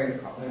 It's motor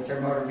vehicle, it's a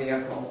motor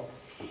vehicle.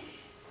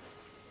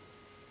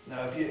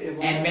 Now,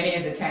 And many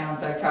of the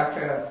towns, I talked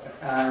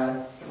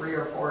to 3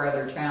 or 4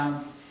 other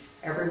towns,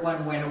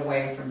 everyone went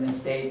away from the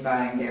state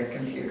buying their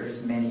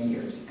computers many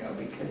years ago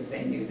because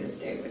they knew this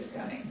day was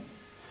coming.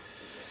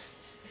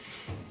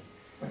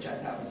 Which I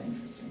thought was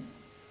interesting.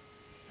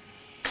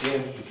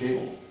 And the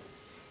cable.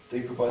 They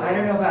provide. I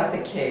don't know about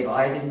the cable,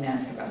 I didn't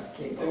ask about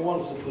the They cable.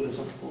 want us to put in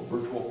something called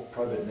virtual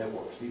private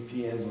networks,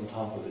 VPNs on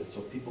top of it,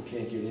 so people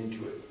can't get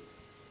into it.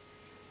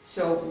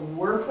 So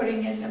we're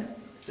putting in the,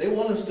 They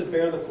want us to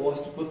bear the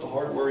cost to put the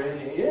hardware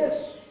in,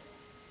 yes,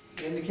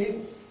 and the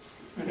cable.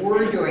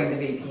 we're doing the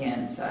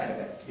VPN side of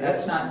it,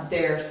 that's not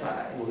their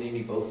side. Well, you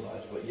need both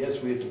sides, but yes,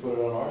 we have to put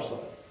it on our side.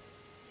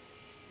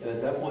 And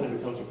at that point, it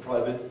becomes a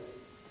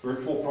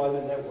virtual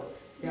private network.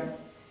 Yep,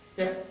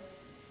 yep.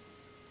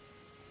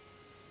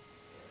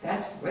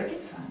 That's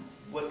wicked fun.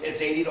 It's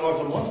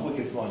 $80 a month,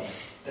 wicked fun.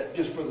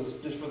 just for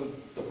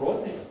the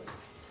broadband.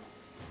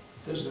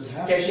 Does it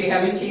have? Does to she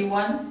have a be-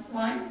 T1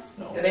 line?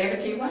 No. Do they have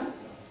a T1?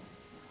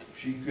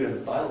 She could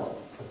have dial-up.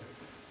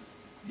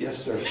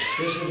 Yes, sir.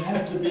 Does it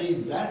have to be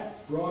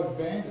that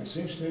broadband? It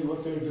seems to me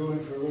what they're doing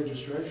for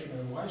registration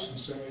and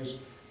licensing is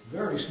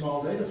very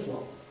small data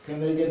flow. Can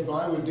they get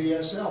by with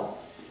DSL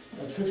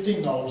at $15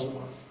 a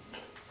month?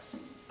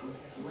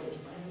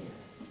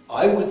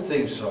 I would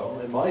think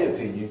so, in my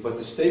opinion, but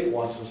the state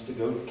wants us to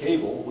go to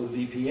cable with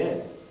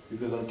VPN,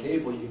 because on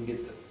cable you can get,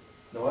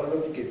 no, I don't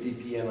know if you get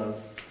VPN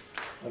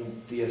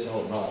on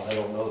DSL or not, I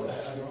don't know I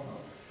that. don't know.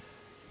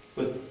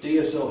 But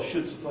DSL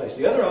should suffice.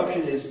 The other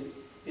option is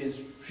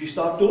she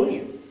stopped doing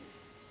it.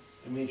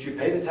 I mean, you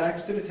pay the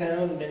tax to the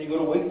town, and then you go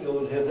to Wakefield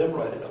and have them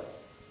write it up.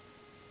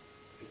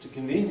 It's a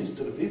convenience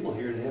to the people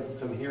here to have them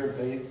come here and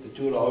pay the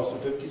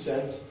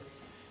 $2.50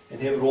 and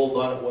have it all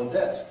done at one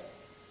desk.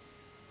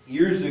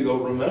 Years ago,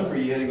 remember,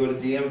 you had to go to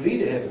DMV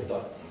to have it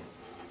done.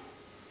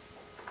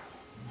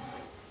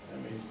 I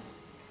mean,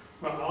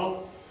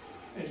 Well,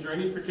 is there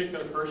any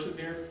particular person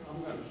here?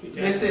 I'm going to be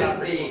This is down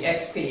the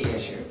XP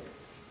issue.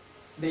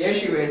 The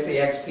issue is the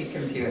XP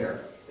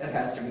computer that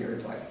has to be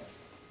replaced.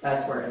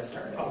 That's where it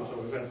started. Oh,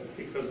 so is that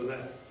because of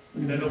that?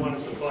 They don't want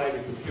to supply the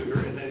computer,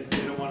 and they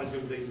don't want to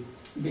do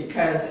the...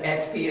 Because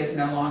XP is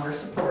no longer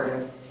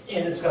supported,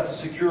 and it's got the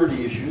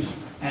security issues.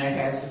 and it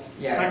has,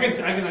 I yes, can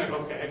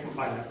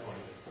find that for you.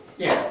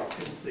 yes.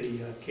 It's the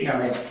No,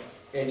 cable.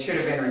 it should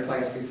have been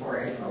replaced before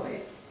April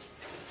 8th.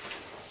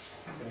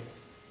 Okay.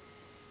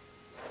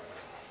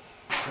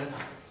 That's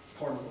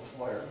part of the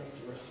flyer.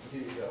 The rest of it,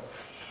 here you go.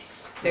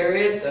 There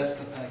is, That's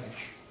the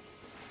package.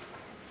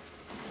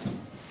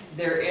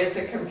 there is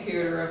a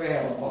computer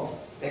available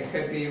that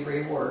could be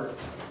reworked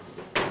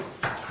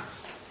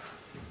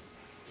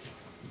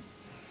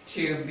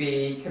to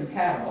be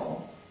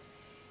compatible.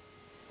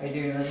 I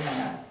do know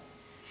that.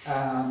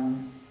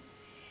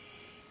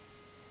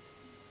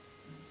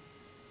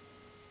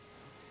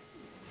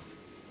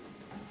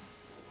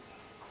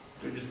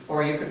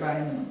 Or you could buy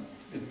a new one.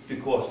 The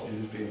cost is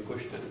just being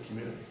pushed to the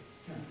community.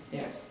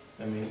 Yes.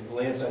 I mean,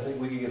 Lance, I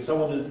think we could get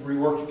someone to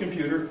rework the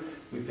computer,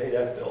 we pay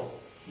that bill.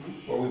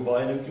 Or we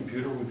buy a new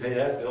computer, we pay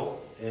that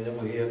bill, and then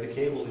we have the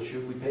cable issue,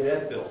 we pay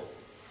that bill.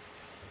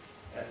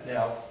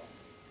 Now,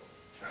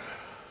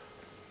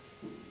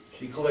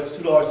 she collects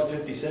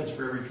 $2.50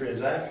 for every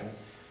transaction.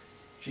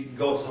 She can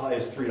go as high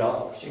as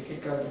 $3. She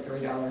could go to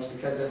 $3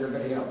 because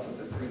everybody else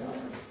is at $3.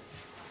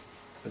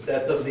 But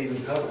that doesn't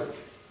even cover it.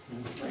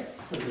 Right.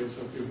 Okay, so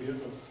if you're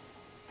beautiful.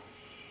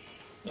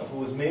 Now, if it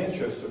was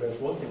Manchester, that's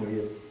one thing, we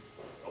have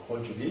a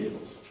bunch of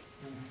vehicles.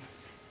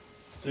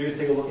 So you're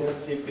gonna take a look at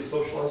it, see if you can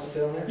socialize it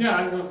down there? Yeah,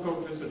 I'm going to go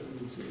visit them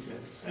and see if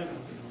they have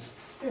anything else.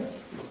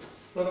 Yeah.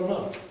 Let them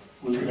know.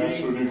 With regards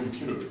to a new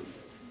computer,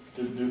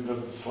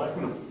 does the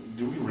selectmen,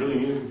 do we really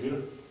need a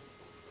computer?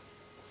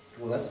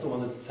 Well, that's the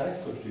one that the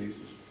tax collector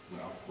uses. No,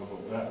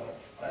 what about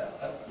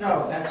that?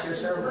 No, that's your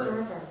It's a server.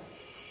 server.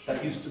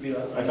 That used to be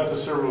on. I thought the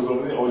server was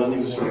over there, oh, I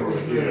think the server It was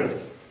was here.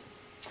 moved.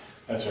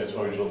 That's right, that's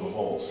why we drilled the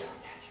holes.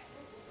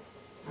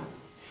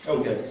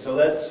 Okay, so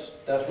that's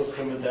what's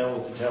coming down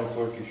with the town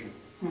clerk issue.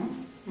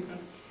 Okay.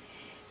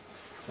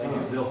 Thank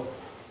you, Bill.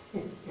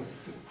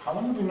 How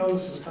long have we known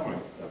this is coming?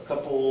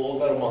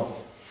 About a month.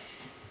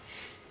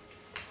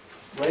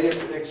 Right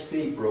after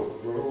XP broke,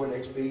 remember when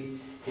XP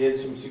had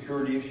some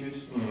security issues?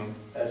 Mm-hmm.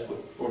 That's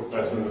what.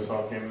 That's when this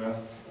all came down?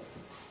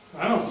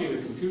 I don't see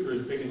the computer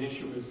as big an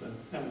issue as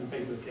having to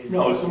pay the cable.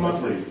 No, it's a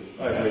monthly.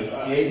 I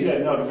agree. Yeah,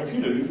 no, the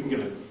computer, you can get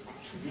a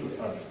computer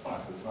for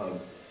 $100, it's not a...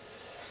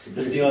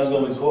 It's the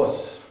ongoing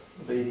cost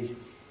of 80.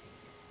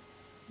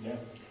 Yeah.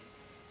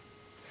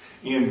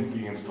 And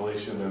the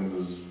installation and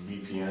this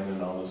VPN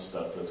and all this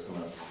stuff, that's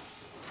gonna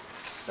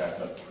stack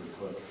up pretty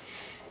quick.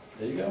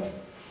 There you go.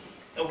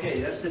 Okay,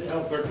 that's the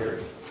town clerk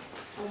area.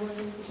 I'm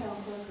working for town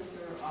clerk, is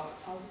there office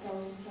hours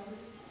on Saturday?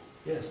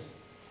 Yes.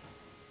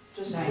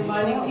 Just 9 to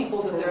reminding 12.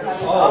 people that they're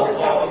having Oh, office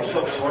I'm hours.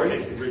 so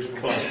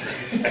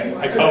sorry.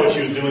 I caught what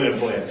she was doing there,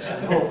 plan.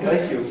 Oh,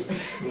 thank you.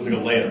 It was like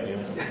a layup, you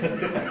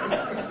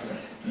know?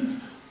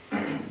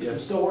 I'm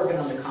Yes. still working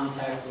on the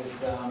contact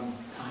with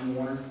Time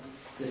Warner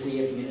to see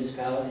if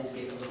municipalities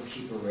get a little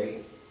cheaper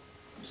rate.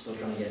 I'm still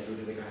trying to get through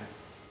to the guy.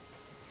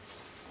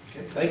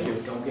 Okay, thank you.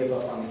 Don't give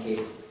up on the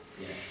cable.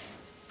 Yeah.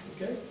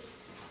 Okay.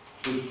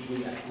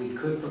 We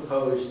could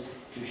propose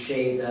to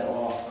shave that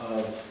off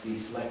of the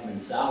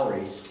selectmen's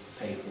salaries to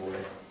pay for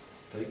it,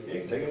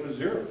 Take them to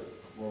zero.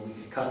 or we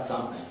could cut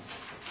something.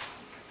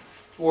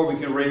 Or we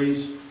could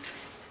raise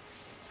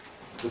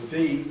the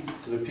fee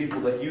to the people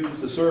that use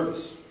the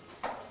service.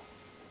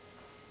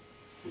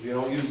 If you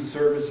don't use the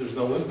service, there's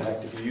no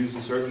impact. If you use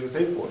the service, you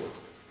pay for it.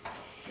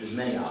 There's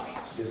many options.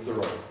 Yes, there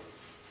are.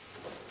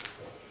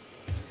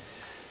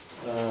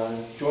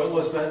 Joint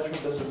loss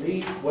management doesn't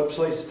meet.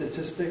 Website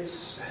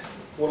statistics,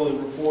 quarterly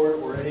report,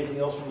 or anything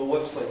else from the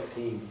website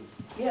team.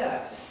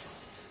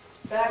 Yes,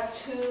 back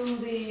to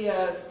the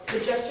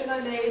suggestion I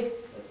made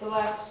at the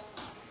last,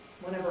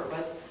 whenever it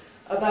was,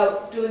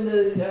 about doing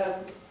the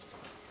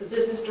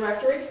business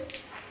directory.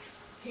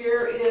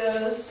 Here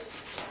is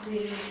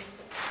the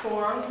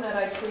form that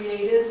I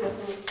created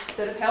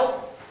that have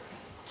helped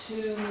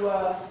to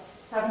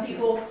have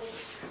people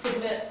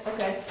submit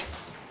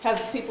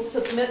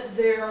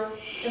their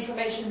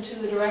information to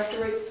the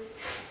directory.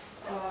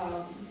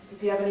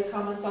 If you have any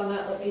comments on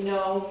that, let me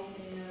know.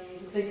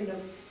 And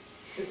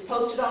it's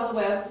posted on the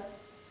web.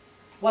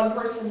 One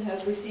person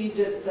has received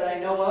it that I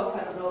know of.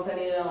 I don't know if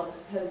any else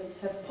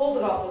have pulled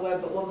it off the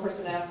web, but one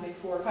person asked me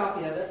for a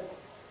copy of it.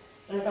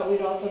 And I thought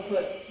we'd also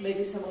put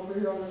maybe some over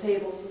here on the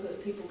table so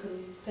that people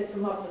can pick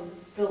them up and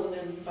fill them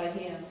in by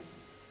hand.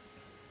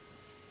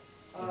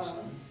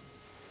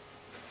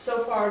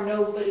 So far,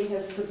 nobody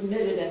has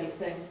submitted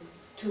anything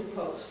to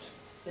post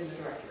in the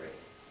directory.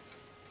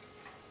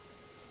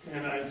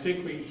 And I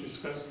think we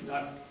discussed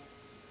not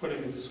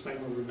putting a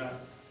disclaimer, we're not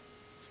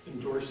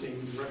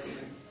endorsing the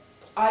recommend.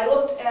 I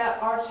looked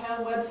at our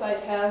town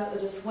website has a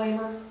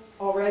disclaimer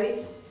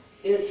already.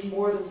 It's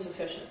more than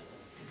sufficient.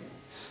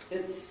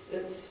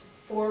 It's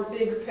 4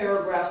 big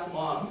paragraphs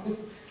long.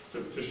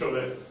 To show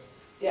that.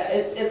 Yeah,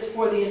 it's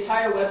for the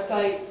entire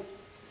website,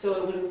 so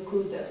it would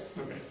include this.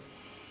 Okay.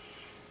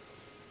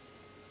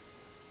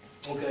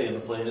 Okay, and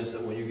the plan is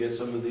that when you get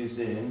some of these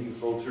in, you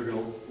folks are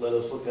gonna let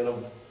us look at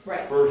them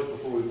Right. first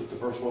before we put the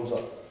first ones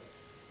up.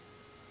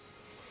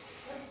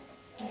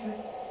 Okay.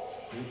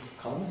 Any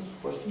comments,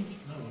 questions?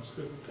 No, that's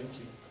good, thank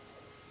you.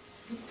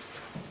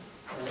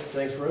 All right,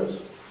 thanks, Rose.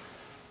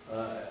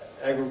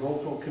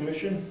 Agricultural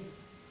Commission.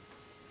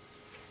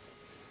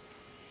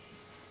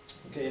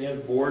 Okay, any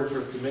other boards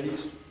or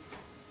committees?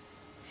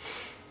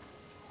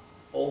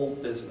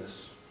 Old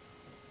business.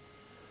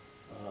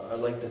 I'd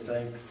like to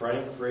thank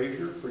Frank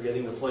Frazier for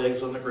getting the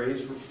flags on the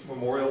graves for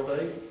Memorial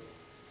Day.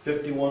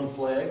 51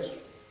 flags.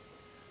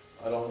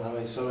 I don't know how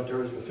many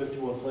cemeteries, but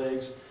 51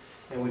 flags.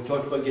 And we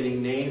talked about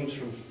getting names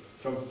from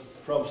some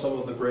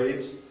of the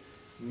graves.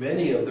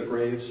 Many of the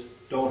graves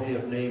don't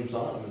have names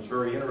on them. It's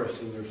very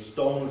interesting. There's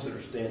stones that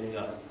are standing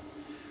up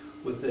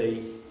with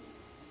a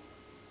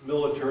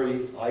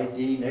military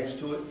ID next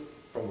to it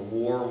from the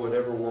war or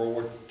whatever, World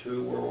War II,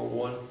 World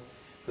War I,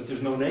 but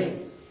there's no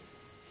name.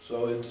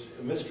 So it's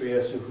a mystery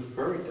as to who's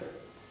buried there.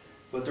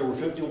 But there were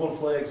 51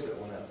 flags that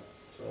went out.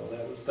 So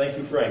that was, thank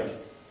you, Frank.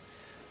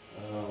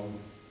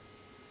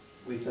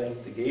 We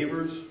thank the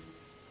Gavers.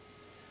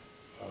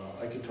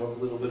 I can talk a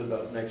little bit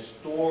about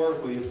next door.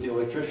 We have the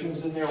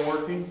electricians in there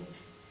working,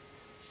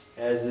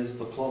 as is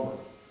the plumber.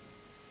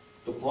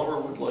 The plumber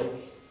would like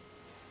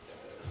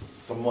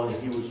some money.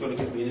 He was going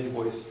to give me an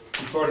invoice.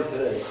 He started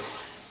today.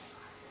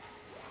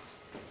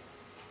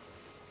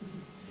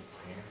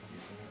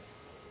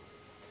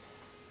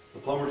 The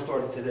plumber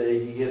started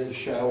today. He has the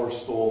shower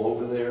stall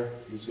over there.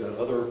 He's got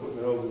other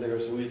equipment over there,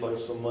 so we'd like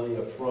some money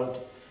up front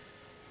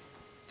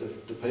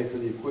to pay for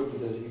the equipment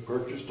that he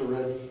purchased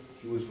already.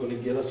 He was going to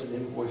get us an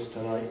invoice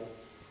tonight.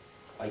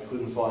 I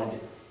couldn't find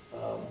it.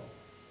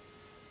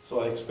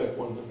 So I expect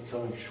one to be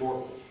coming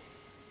shortly.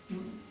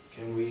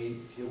 Can we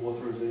give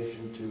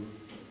authorization to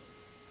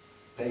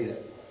pay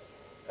that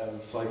out of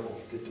the cycle?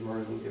 Get to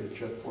Murray, we'll get a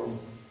check for him.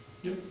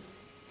 Yep.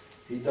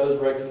 He does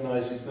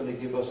recognize he's going to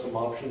give us some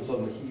options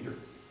on the heater.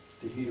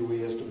 The heater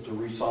we asked him to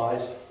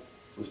resize.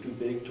 It was too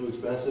big, too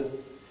expensive.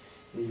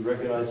 He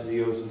recognizes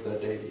he owes us that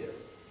data yet.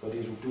 But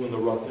he's doing the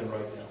rough-in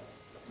right now.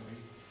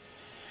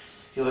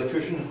 The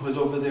electrician was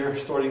over there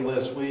starting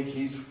last week.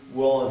 He's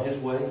well on his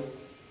way.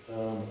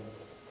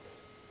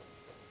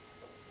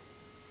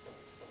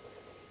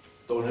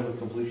 Don't have a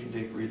completion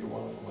date for either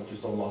one of them. I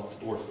just unlocked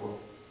the doors for them.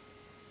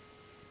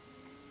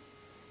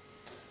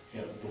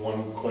 Yeah, the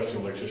one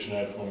question the electrician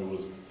had for me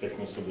was the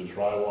thickness of the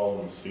drywall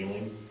and the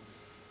ceiling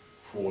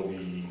for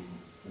the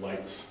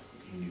lights.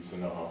 He needs to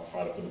know how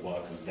far to put the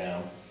boxes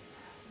down.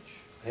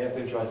 Half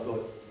inch, I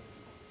thought.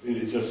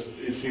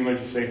 It seemed like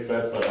a safe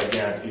bet, but I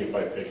guarantee if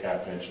I pick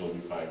half inch, it'll be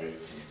 5/8.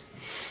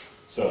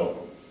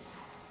 So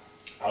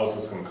I was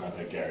just going to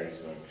contact Gary,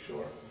 so I'm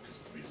sure,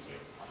 just to be safe.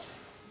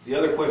 The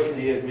other question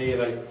he had me,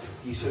 and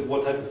he said,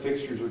 what type of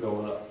fixtures are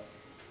going up?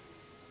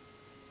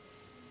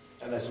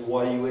 And I said,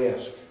 why do you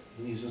ask?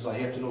 And he says, I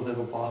have to know what type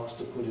of box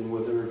to put in,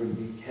 whether they're going to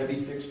be heavy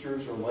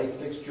fixtures or light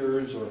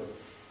fixtures or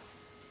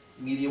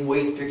medium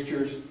weight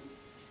fixtures.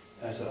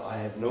 And I said, I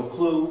have no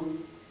clue.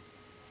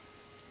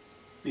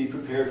 Be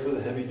prepared for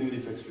the heavy duty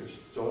fixtures.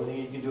 It's the only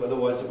thing you can do.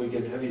 Otherwise, if we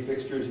get heavy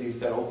fixtures, he's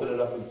got to open it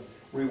up and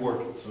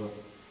rework it.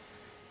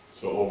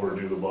 So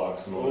overdo the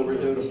box.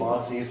 Overdo the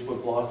box. He has to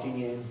put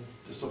blocking in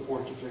to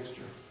support the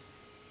fixture.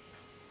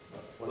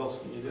 What else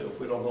can you do if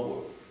we don't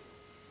know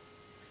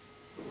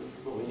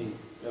what we need?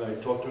 And I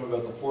talked to him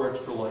about the 4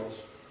 extra lights.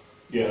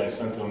 Yeah, and I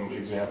sent him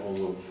examples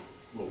of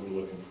what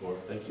we're looking for.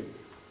 Thank you.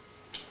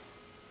 Should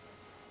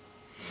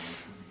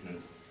be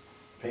good.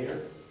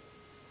 Painter?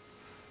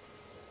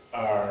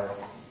 Our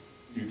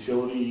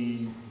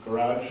utility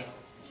garage is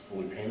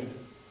fully painted.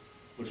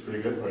 Looks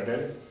pretty good, right,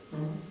 Ed? I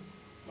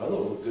thought it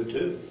looked good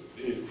too.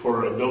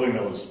 For a building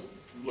that was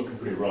looking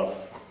pretty rough,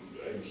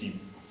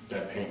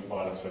 that paint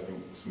bought us, I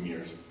think, some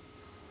years.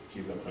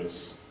 Keep that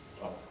place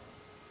up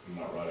and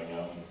not rotting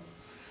out. And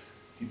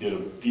he did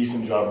a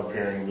decent job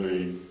repairing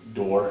the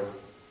door.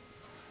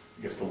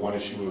 I guess the one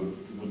issue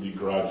with the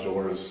garage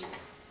doors,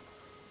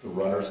 the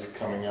runners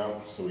coming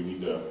out, so we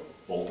need to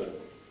bolt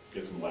it,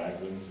 get some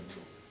lags in.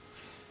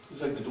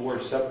 It's like the door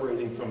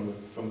separating from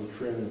the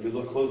trim, and if you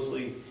look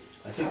closely,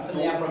 I think. In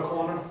the upper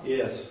corner?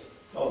 Yes.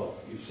 Oh,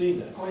 you've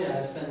seen that. Oh, yeah,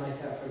 it's been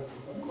like that for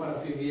quite a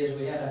few years.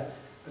 We had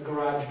a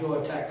garage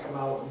door tech come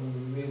out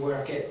and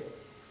rework it,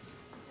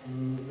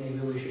 and maybe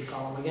we should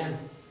call them again.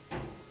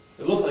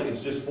 It looked like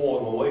it's just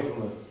falling away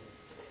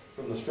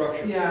from the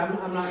structure. Yeah,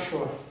 I'm not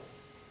sure.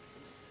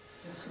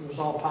 It was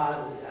all part,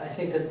 I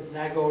think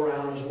that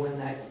go-around was when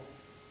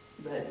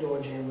that door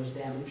jamb was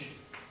damaged.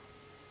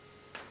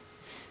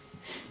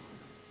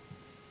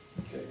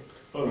 Okay.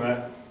 Other than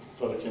that,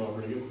 thought it came out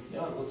pretty good.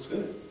 Yeah, it looks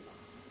good.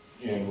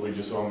 And we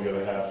just own the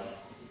other half,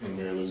 and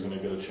Mary Lou's gonna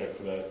get a check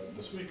for that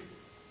this week.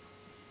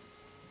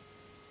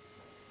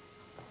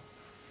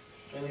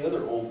 Any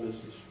other old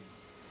business?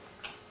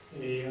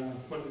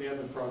 What are the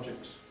other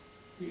projects?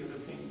 The other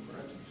painting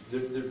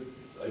projects?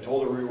 I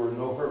told her we were in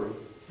no hurry.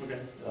 Okay.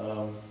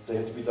 They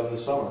have to be done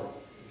this summer,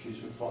 and she's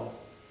been fine.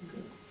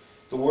 Okay.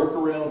 The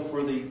workaround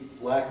for the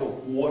lack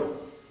of water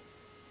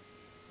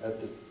at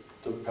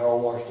the power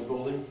wash the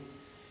building,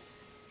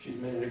 she's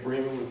made an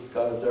agreement with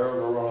Darrow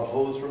to run a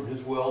hose from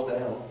his well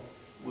down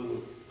with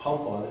a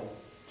pump on it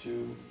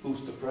to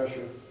boost the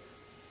pressure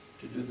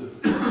to do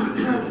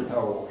the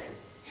power washer.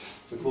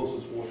 It's the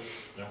closest water.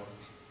 Yeah.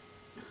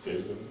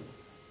 Dave's good.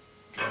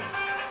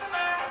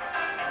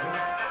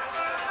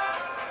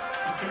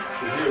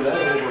 You hear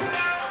that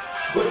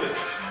over equipment.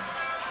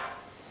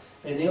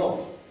 Anything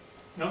else?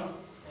 No?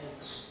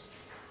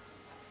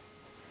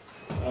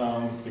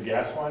 The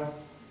gas line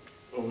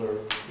over,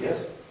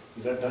 Yes?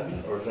 is that done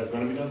yet, or is that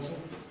gonna be done soon?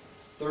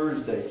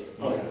 Thursday,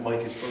 Okay.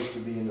 Mike is supposed to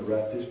be in to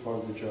wrap his part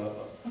of the job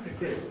up. Okay,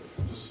 great.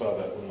 Just saw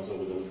that when I was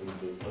over there looking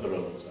at the other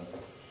buildings.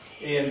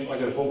 And I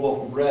got a phone call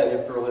from Brad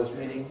after our last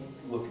meeting.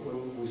 Look,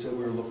 we said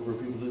we were looking for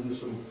people to do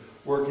some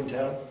work in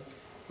town.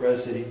 Brad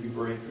said he'd be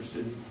very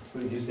interested in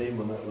putting his name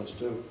on that list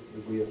too,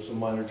 if we have some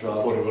minor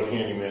jobs. What about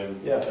handyman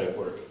Yeah. type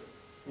work?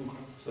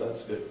 So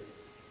that's good.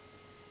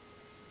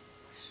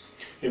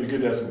 It'd be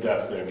good to have some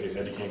depth there in case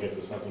Eddie can't get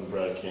to something,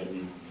 Brad can't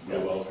be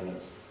real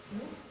alternates.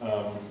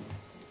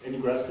 Any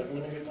grass cutting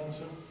gonna get done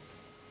soon?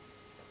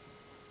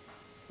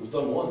 It was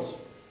done once.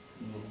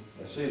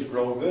 I see it's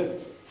growing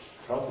good.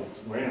 It's healthy, it's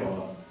raining a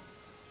lot.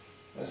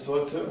 I saw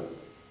it too.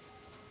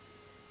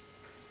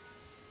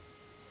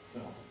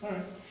 So, all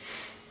right.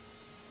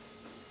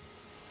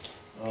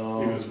 Um,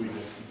 Maybe this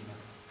weekend.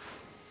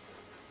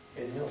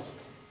 Anything else?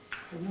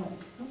 No.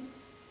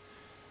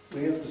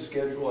 We have to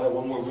schedule, I have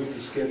one more, we have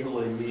to schedule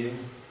a meeting.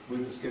 We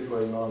have to schedule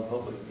a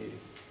non-public meeting.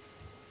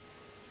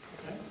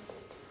 Okay.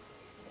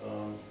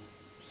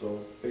 So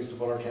based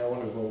upon our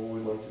calendar, when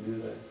would we like to do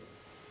that?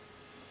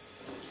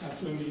 How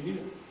soon do you need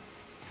it?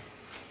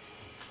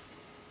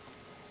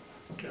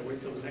 Okay, wait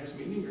till the next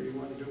meeting, or you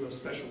want to do a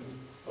special?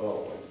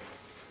 Oh,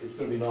 it's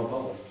going to be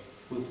non-public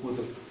with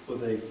a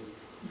Okay.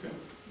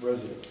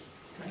 resident.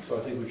 Okay. So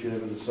I think we should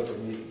have it as a separate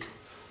meeting.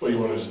 Well, you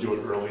want to just do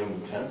it early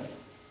on the 10th?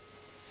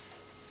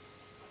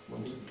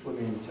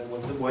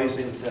 Why are you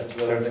saying the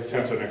 10th?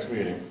 10th's our next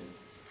meeting.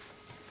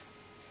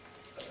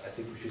 I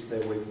think we should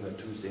stay away from that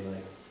Tuesday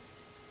night.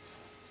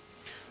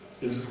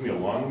 Is this gonna be a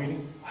long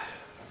meeting?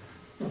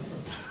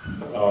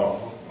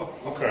 Oh,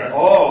 okay.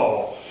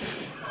 Oh!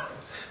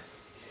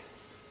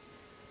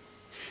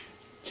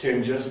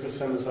 Can Jessica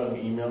send us out an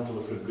email to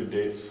look at good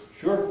dates?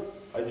 Sure.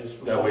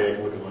 That way I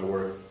can look at my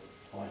work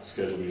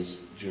schedule,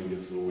 because June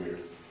gets a little weird.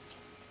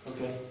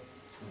 Okay.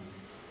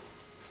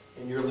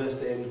 And your last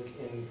day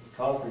in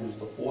Concord is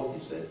the 4th,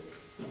 you said?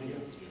 Yeah.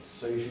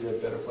 So you should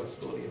have better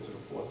flexibility into the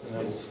 4th, and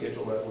then we'll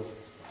schedule that with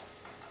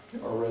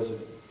our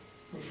resident.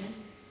 Okay.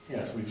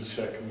 Yeah, so we just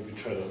check, and maybe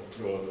try to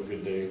throw up a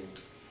good day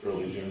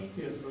early June.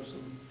 Yeah, throw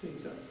some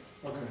things out.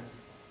 Okay.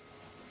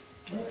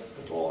 All right,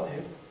 that's all I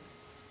have.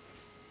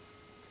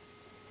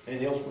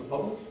 Anything else from the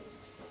public?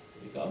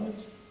 Any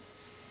comments?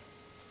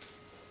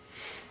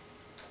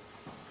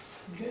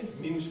 Okay,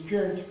 meeting's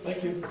adjourned.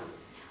 Thank you.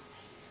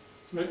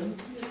 Right.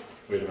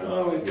 Wait a minute.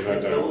 Oh, You're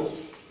not done.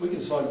 we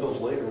can sign bills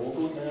later. We'll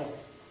do it now.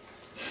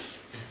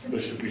 We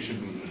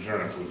shouldn't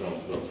adjourn until we're done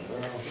with the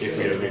bills. In case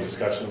we have any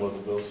discussion about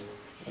the bills.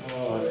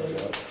 Oh,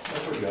 I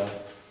forgot.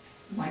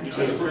 Mike, Yeah.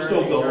 We're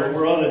still going.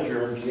 We're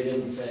unadjourned. You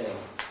didn't say.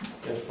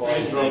 That's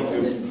fine. Thank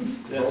you.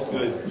 Didn't- That's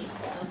good.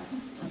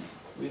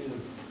 We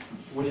didn't.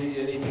 What do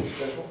you, anything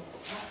special?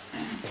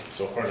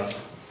 So far, not.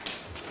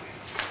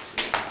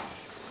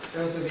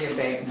 those are the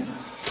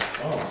abatements.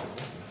 Oh,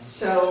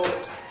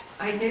 So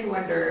I did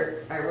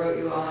wonder, I wrote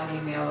you all an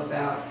email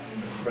about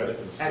credit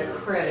a instead.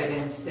 credit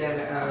instead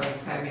of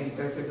having to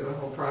go through the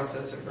whole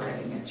process of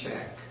writing a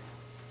check.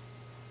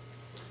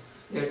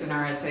 There's an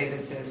RSA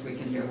that says we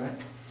can do it.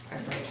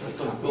 I'd write you a But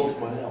those copy. bills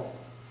went out.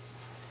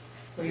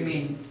 What do you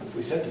mean?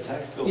 We sent the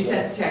tax bills out. You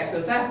sent the tax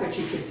bills out, but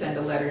you could send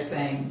a letter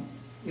saying,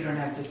 you don't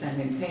have to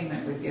send in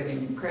payment, we're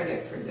giving you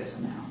credit for this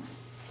amount.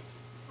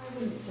 I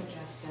wouldn't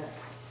suggest it.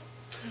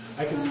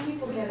 I can Some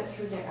people get it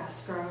through their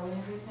escrow and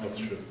everything. That's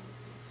true.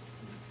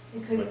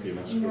 It could, Might be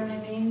an you know what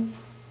I mean?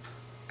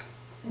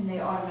 And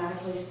they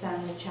automatically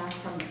send the check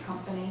from the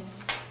company.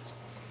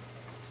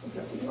 It's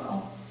up to you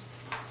all.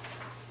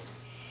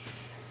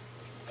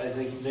 I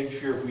think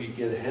next year, if we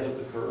get ahead of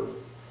the curve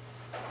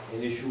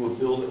and issue a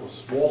bill that was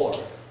smaller,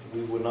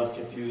 we would not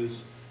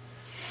confuse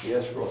the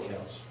escrow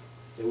accounts.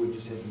 They would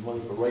just have the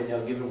money, but right now,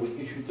 given we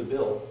issued the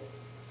bill,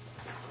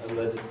 I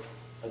let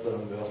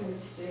them go.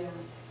 Yeah.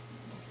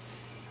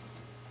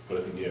 But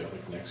I think, yeah,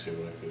 like next year,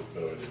 when I could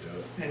better to do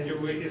it. And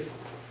if,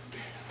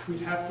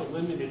 we'd have to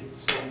limit it,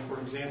 so for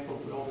example,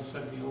 if all of a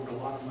sudden we owed a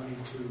lot of money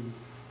to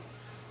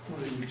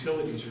one of the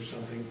utilities or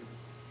something,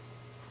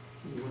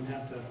 we wouldn't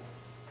have to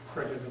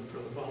credit them for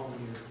the following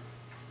year.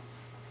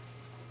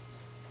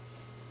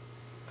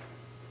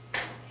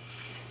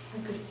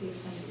 I could see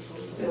some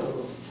people.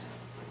 Bills.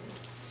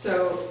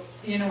 So,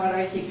 you know what,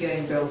 I keep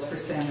getting bills for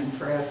salmon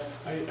press.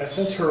 I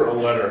sent her a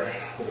letter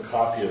with a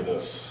copy of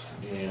this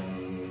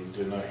and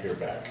did not hear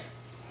back.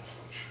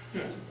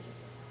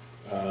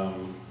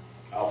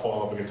 I'll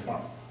follow up again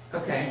tomorrow.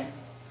 Okay,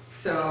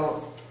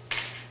 so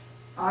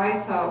I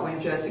thought when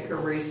Jessica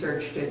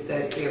researched it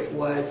that it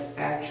was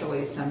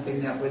actually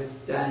something that was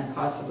done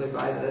possibly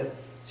by the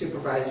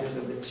supervisors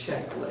of the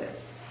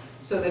checklist.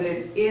 So that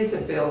it is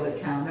a bill the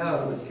town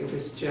owes, it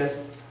was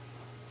just,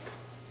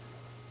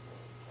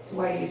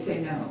 why do you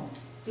say no?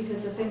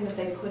 Because the thing that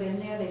they put in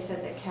there, they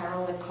said that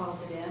Carol had called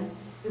it in.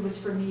 It was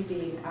for me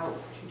being out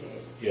for 2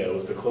 days. Yeah, it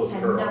was to close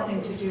her And office.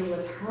 nothing to do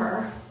with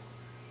her.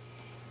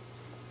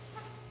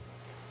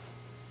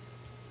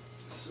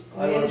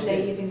 I don't Where did they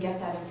understand. even get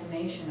that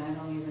information? I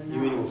don't even know.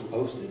 You mean it was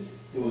posted?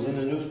 It was in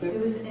the It newspaper?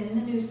 was in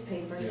the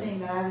newspaper Yeah. saying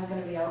that I was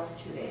gonna be out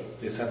for 2 days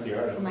They sent the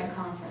for article. my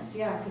conference.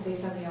 Yeah, because they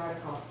sent the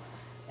article.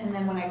 And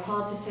then when I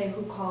called to say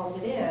who called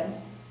it in,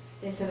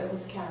 they said it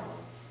was Carol.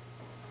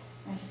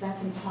 I said,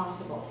 that's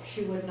impossible.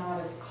 She would not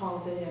have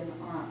called it in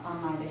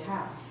on my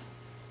behalf.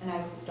 And I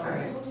All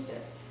right. don't post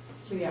it.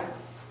 So, yeah.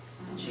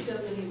 And she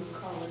doesn't even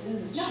call it in,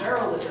 it's No.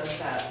 Cheryl that does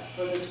that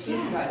for the Yeah,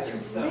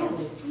 supervisors, it's so.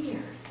 really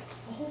weird.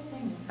 The whole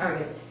thing is. All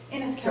right,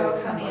 And it's so Carroll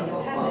at some County point we'll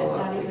Independent, follow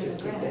not up, we even just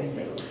the keep Granite getting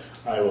State. bills.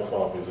 I will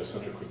follow up because I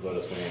sent her a quick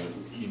letter saying,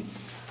 he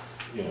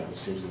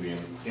seems to be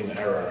in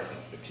error.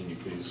 Can you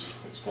please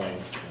explain?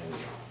 And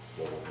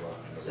blah, blah,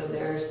 blah. So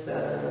there's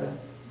the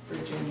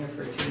Virginia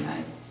for 2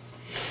 nights.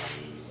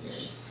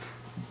 There's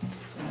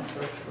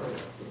Jennifer for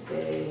the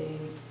day.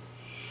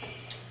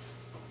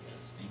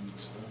 Dean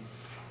stuff.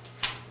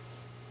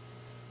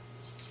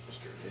 This is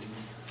Mr. Eddie.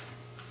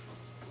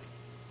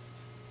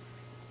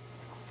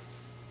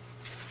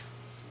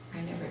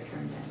 I never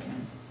turned that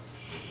in.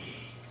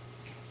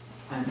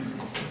 On the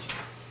message.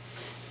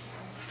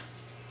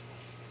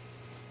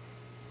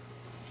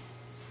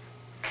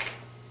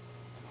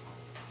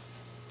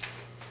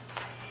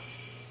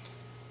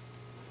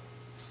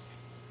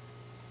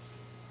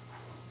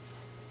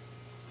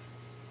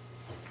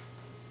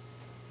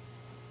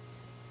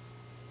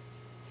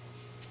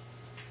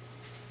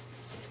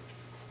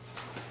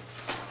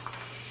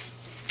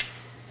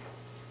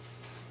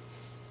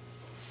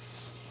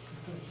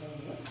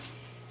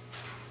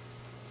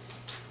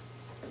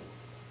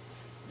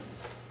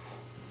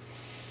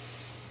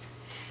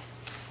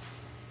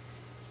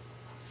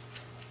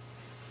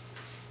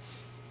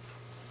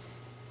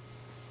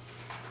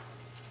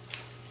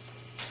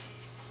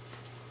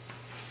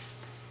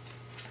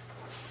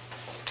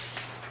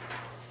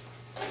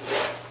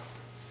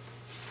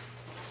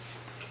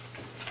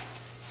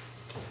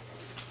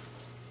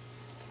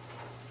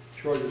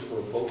 Charges for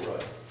a boat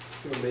ride.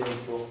 Should have made him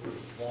go through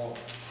the swamp.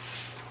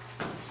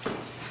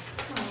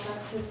 Oh,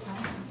 that's his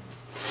time.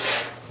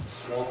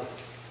 Swamp.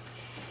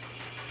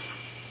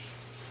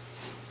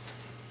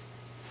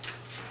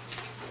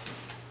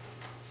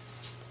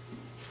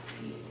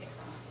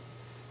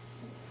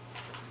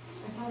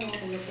 I thought all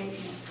the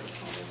abatements were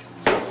covered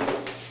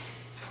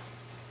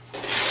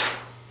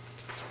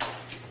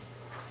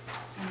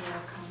under our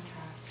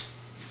contract.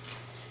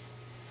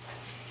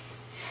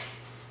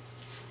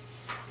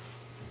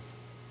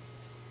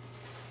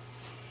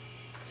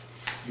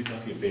 You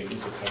thought the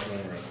abatements were covered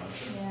under our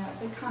contract? Yeah,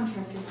 the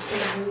contract is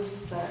so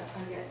loose that I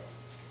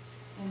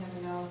never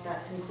know if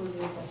that's including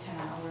the 10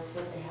 hours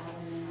that they have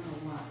in there or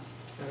what.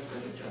 Gotta go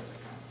to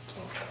Jessica.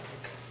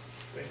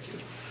 Thank you.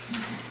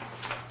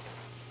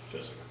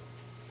 Jessica.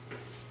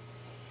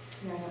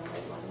 Yeah, I gotta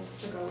write letters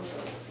to go with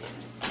those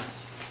payments.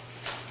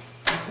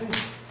 Okay.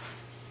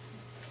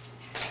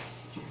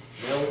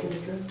 Now we can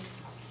adjourn?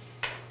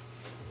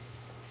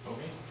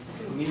 Okay.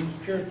 Meeting's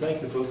adjourned. Thank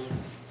you, folks.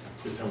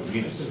 This time we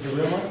meet. This is the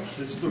real one?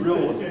 This is the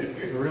real one. The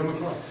real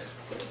McCoy.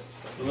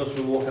 Unless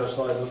we walk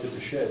outside and look at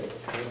the shed.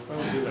 I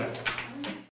will do that.